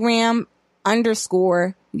Instagram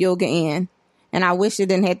 _Yoga Ann. And I wish it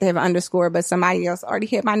didn't have to have an underscore, but somebody else already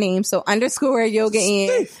had my name. So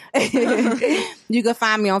 _Yoga Ann. You can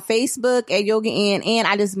find me on Facebook at Yoga Ann. And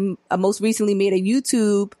I just most recently made a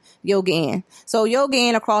YouTube Yoga Ann. So Yoga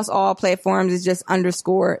Ann across all platforms is just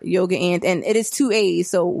 _Yoga Ann. And it is 2 A's.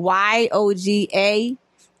 So YOGAAND.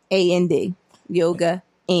 Yoga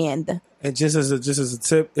and. And just as a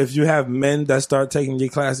tip, if you have men that start taking your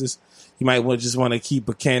classes, you might want to keep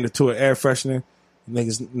a candle to an air freshener.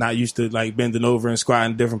 Niggas not used to like bending over and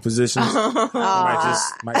squatting different positions.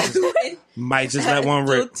 Might just let one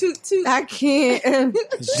rip. I can't.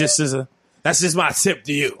 That's just my tip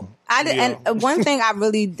to you. And one thing I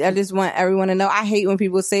just want everyone to know, I hate when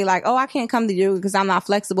people say like, oh, I can't come to yoga because I'm not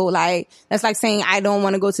flexible. Like, that's like saying I don't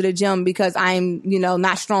want to go to the gym because I'm,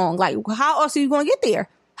 not strong. Like, how else are you going to get there?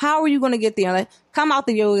 How are you going to get there? Like, come out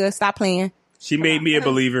the yoga, stop playing. She made me a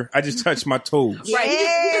believer. I just touched my toes.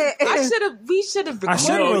 Right. We should have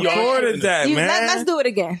recorded that, man. Let's do it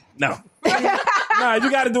again. No. Nah,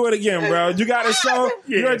 you got to do it again, bro. You got to show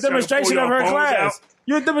you're a demonstration of her class.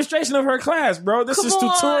 You're a demonstration of her class, bro. This is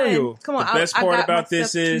tutorial. Come on. The best part about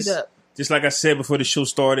this is, just like I said before the show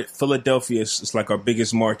started, Philadelphia is like our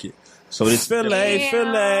biggest market. So this Philly.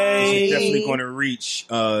 definitely going to reach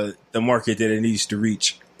the market that it needs to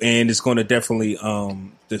reach. And it's going to definitely, so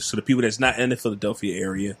the people that's not in the Philadelphia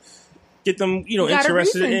area, get them,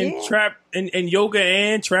 interested in trap and yoga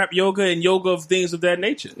and trap yoga and yoga of things of that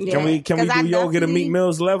nature. Yeah. Can we do yoga to Meek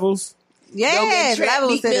Mill's levels? Yeah,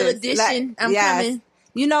 levels Meek Mill edition. I'm coming.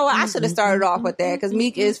 You know what? I should have started off with that because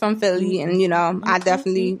Meek is from Philly, and I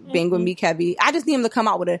definitely bang with Meek heavy. I just need him to come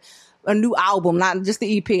out with a new album, not just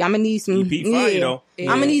the EP. I'm gonna need some. EP fine, I'm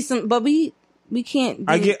gonna need some, but we can't.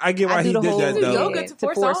 I get why he did that though. Yoga to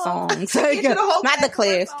 4 songs. Not the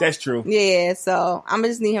class. That's true. Yeah, so I'm gonna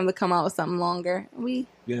just need him to come out with something longer. You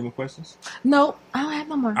have any more questions? No, I don't have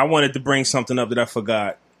no more. I wanted to bring something up that I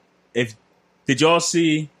forgot. Did y'all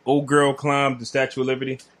see old girl climb the Statue of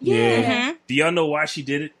Liberty? Yeah. Mm-hmm. Do y'all know why she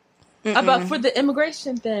did it? About for the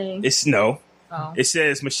immigration thing. It's no. Oh. It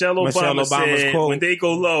says Michelle Obama said, quote, "When they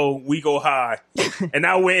go low, we go high," and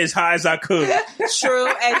I went as high as I could. True,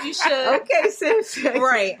 as you should. Okay, sis.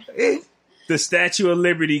 Right. The Statue of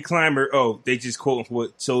Liberty climber. Oh, they just quote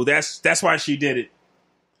what? So that's why she did it.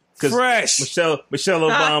 Fresh. Michelle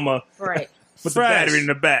Obama. Right. Put the battery in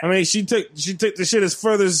the back. I mean, she took the shit as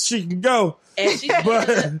further as she can go. And she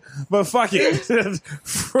but fuck it.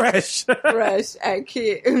 Fresh. I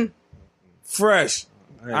can't. Fresh.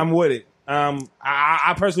 Right. I'm with it.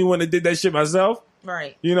 I personally wouldn't have did that shit myself.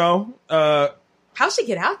 Right. How'd she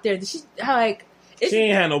get out there? Did she she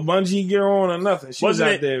ain't had no bungee gear on or nothing. She was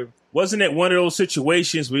out there. Wasn't it one of those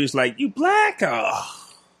situations where it's like, you black? Well,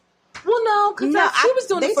 no, because she was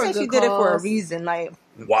doing it for a good she cause. did it for a reason. Like,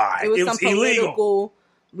 why? It was some illegal. Political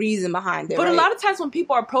reason behind it. But right? a lot of times when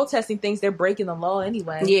people are protesting things, they're breaking the law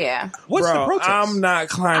anyway. Yeah. What's the protest? I'm not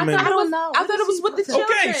climbing. I don't know. I thought it was with the children.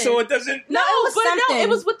 Okay, so it doesn't. No, it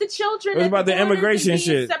was with the children. It was about the immigration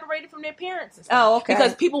shit. Separated from their parents. And stuff. Oh, okay.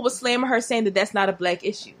 Because people were slamming her, saying that that's not a black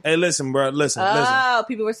issue. Hey, listen, bro. Listen. Oh,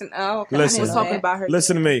 people were saying, oh, okay. Listen. I was talking about her.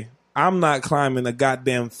 Listen to me. I'm not climbing a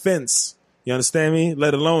goddamn fence. You understand me?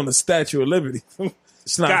 Let alone the Statue of Liberty.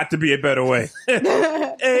 It's got to be a better way. But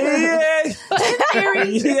in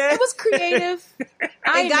theory, it was creative.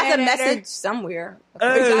 I got the message somewhere. It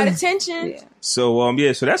got attention. Yeah. So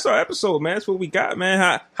so that's our episode, man. That's what we got,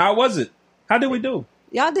 man. How was it? How did we do?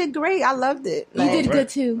 Y'all did great. I loved it. You did good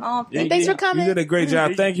too. Oh, thanks for coming. You did a great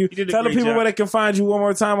job. Thank you. Tell the people where they can find you one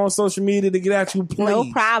more time on social media to get at you, please.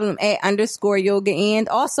 No problem. At _Yoga. And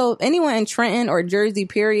also, anyone in Trenton or Jersey,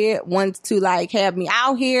 period, wants to have me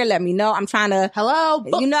out here, let me know. I'm trying to. Hello.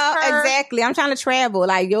 Exactly. I'm trying to travel.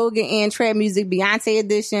 Like Yoga and Trap Music Beyonce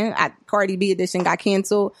edition. Cardi B edition got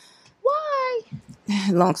canceled. Why?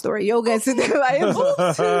 Long story. Yoga and we'll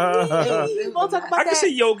talk about I can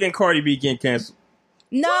see Yoga and Cardi B getting canceled.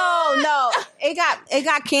 No. It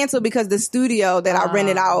got canceled because the studio that I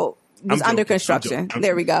rented out was under construction.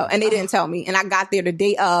 There we go. And they didn't tell me. And I got there the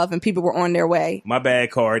day of and people were on their way. My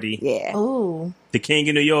bad, Cardi. Yeah. Oh. The king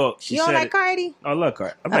of New York. You don't like Cardi? I love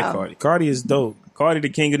Cardi. I like Cardi. Cardi is dope. Cardi, the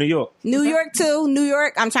king of New York. New York too. New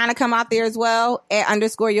York. I'm trying to come out there as well. At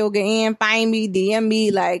 _Yoga and find me, DM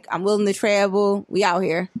me. I'm willing to travel. We out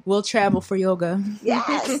here. We'll travel for yoga.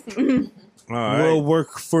 Yes. All right. We'll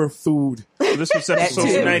work for food. So this was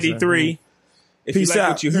episode 93. If Peace you like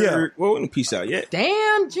out. what you heard, well, peace out. Yeah.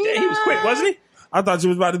 Damn, Gina. He was quick, wasn't he? I thought you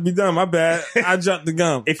was about to be done. My bad. I jumped the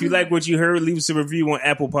gun. If you like what you heard, leave us a review on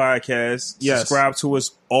Apple Podcasts. Yes. Subscribe to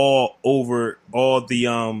us all over all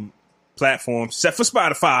the platforms, except for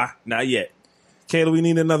Spotify. Not yet. Kayla, we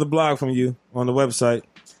need another blog from you on the website.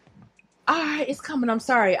 All right, it's coming. I'm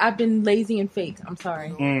sorry. I've been lazy and fake. I'm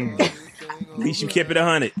sorry. At least you kept it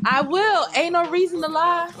 100. I will. Ain't no reason to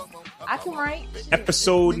lie. I can write.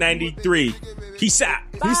 Episode 93. Peace out.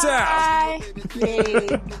 Bye. Peace out. Yay.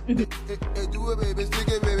 Do it, baby, stick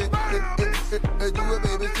it, baby. Do it,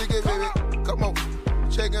 baby, stick it, baby. Come on,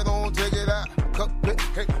 check it on, take it out.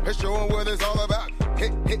 Hey, show 'em what it's all about. Hey,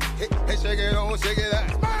 shake it on, shake it out.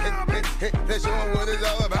 Hey, let's show 'em what it's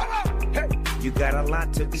all about. Hey, you got a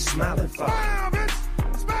lot to be smiling for.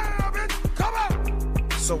 Smile, bitch, come on.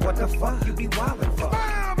 So what the fuck you be wildin' for?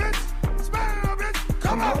 Smile, bitch,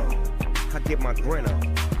 come on. I get my grin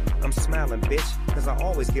on. I'm smiling, bitch, cause I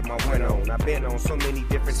always get my win on. I've been on so many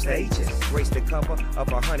different stages. Graced the cover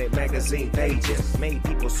of 100 magazine pages. Made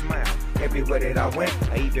people smile everywhere that I went.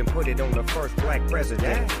 I even put it on the first black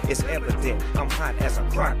president. It's evident I'm hot as a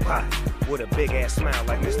crock pot. With a big ass smile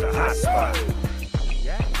like Mr. Hot Spot.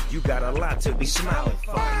 You got a lot to be smiling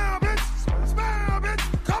for. Smile,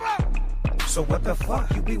 bitch, come on. So what the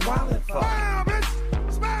fuck you be wildin' for?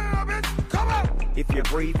 Smile, bitch, come on. If you're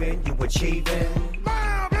breathing, you achieving.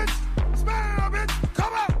 Smile, bitch,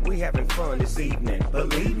 come on. We having fun this evening,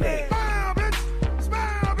 believe me.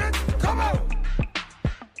 Smile, bitch, come on.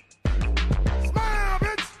 Smile,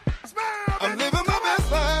 bitch, I'm living my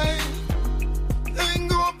best life. Ain't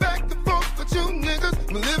going back and forth with you niggas.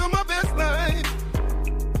 I'm living my best life.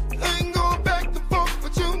 Ain't going back and forth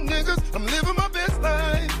with you niggas. I'm living my best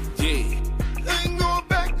life. Yeah. Ain't going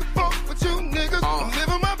back and forth with you niggas. I'm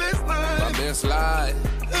living my best life. My best life.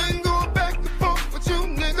 Ain't going back and forth with you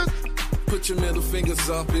niggas. Put your middle fingers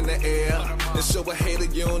up in the air and show a hater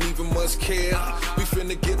you don't even much care. We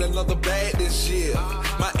finna get another bag this year.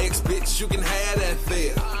 My ex bitch, you can have that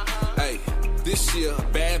there. Hey, this year,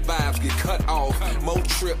 bad vibes get cut off. More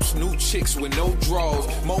trips, new chicks with no draws.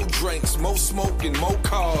 More drinks, more smoking, more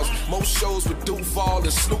cars. More shows with Duval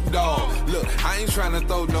and Snoop Dogg. Look, I ain't tryna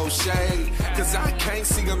throw no shade, cause I can't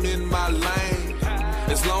see them in my lane.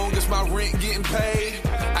 As long as my rent getting paid,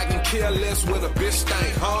 I can care less what a bitch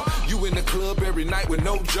think, huh? You in the club every night with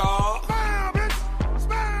no job.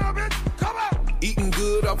 Smile, bitch, come on. Eating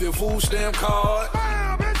good off your food stamp card.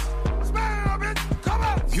 Smile, bitch, come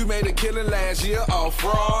on. You made a killing last year off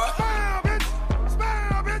fraud.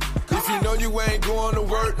 Smile, bitch, come If you know you ain't going to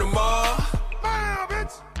work tomorrow. Smile,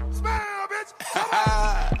 bitch, come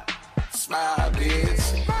on. Smile, bitch.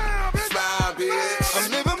 Smile, bitch.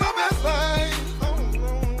 I'm living my best life.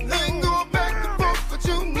 Ain't going back and forth with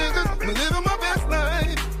you niggas. I'm living my best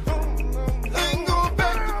life. Ain't going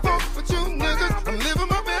back and forth with you niggas. I'm living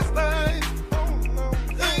my best life.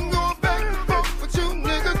 Ain't going back and forth with you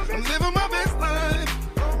niggas. I'm living my best life.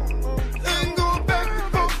 Ain't going back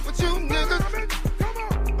and forth with you niggas.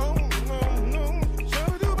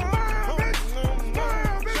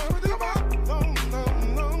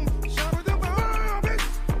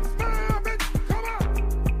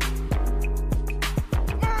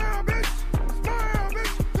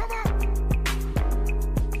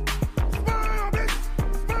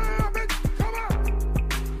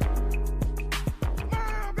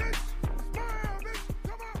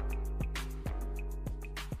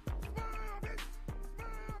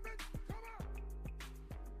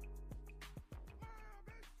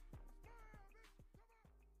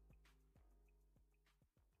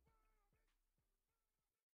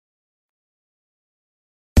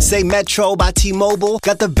 Say Metro by T-Mobile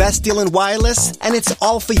got the best deal in wireless, and it's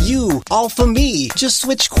all for you, all for me. Just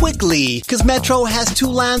switch quickly, cause Metro has 2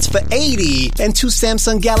 lines for $80 and 2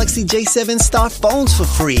 Samsung Galaxy J7 Star phones for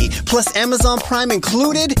free, plus Amazon Prime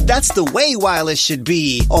included. That's the way wireless should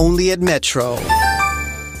be. Only at Metro.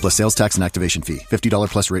 Plus sales tax and activation fee. $50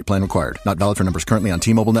 plus rate plan required. Not valid for numbers currently on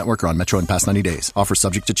T-Mobile network or on Metro in past 90 days. Offer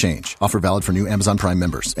subject to change. Offer valid for new Amazon Prime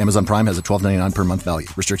members. Amazon Prime has a $12.99 per month value.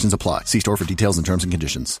 Restrictions apply. See store for details and terms and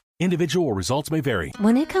conditions. Individual results may vary.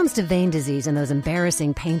 When it comes to vein disease and those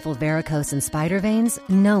embarrassing, painful varicose and spider veins,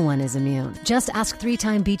 no one is immune. Just ask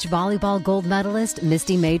 3-time beach volleyball gold medalist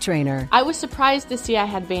Misty May Trainer. I was surprised to see I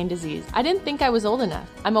had vein disease. I didn't think I was old enough.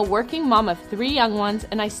 I'm a working mom of 3 young ones,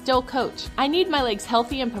 and I still coach. I need my legs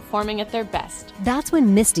healthy and performing at their best. That's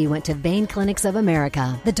when Misty went to Vein Clinics of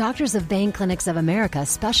America. The doctors of Vein Clinics of America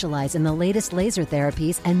specialize in the latest laser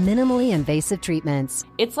therapies and minimally invasive treatments.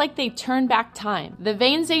 It's like they turned back time. The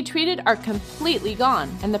veins they treated are completely gone,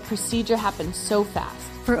 and the procedure happens so fast.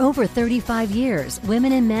 For over 35 years,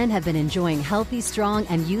 women and men have been enjoying healthy, strong,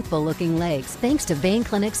 and youthful-looking legs thanks to Vein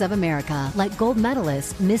Clinics of America, like gold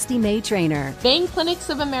medalist Misty May Trainer. Vein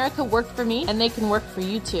Clinics of America worked for me, and they can work for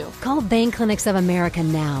you too. Call Vein Clinics of America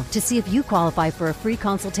now to see if you qualify for a free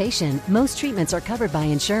consultation. Most treatments are covered by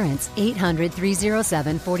insurance.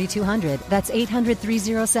 800-307-4200. That's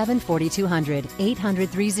 800-307-4200.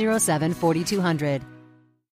 800-307-4200.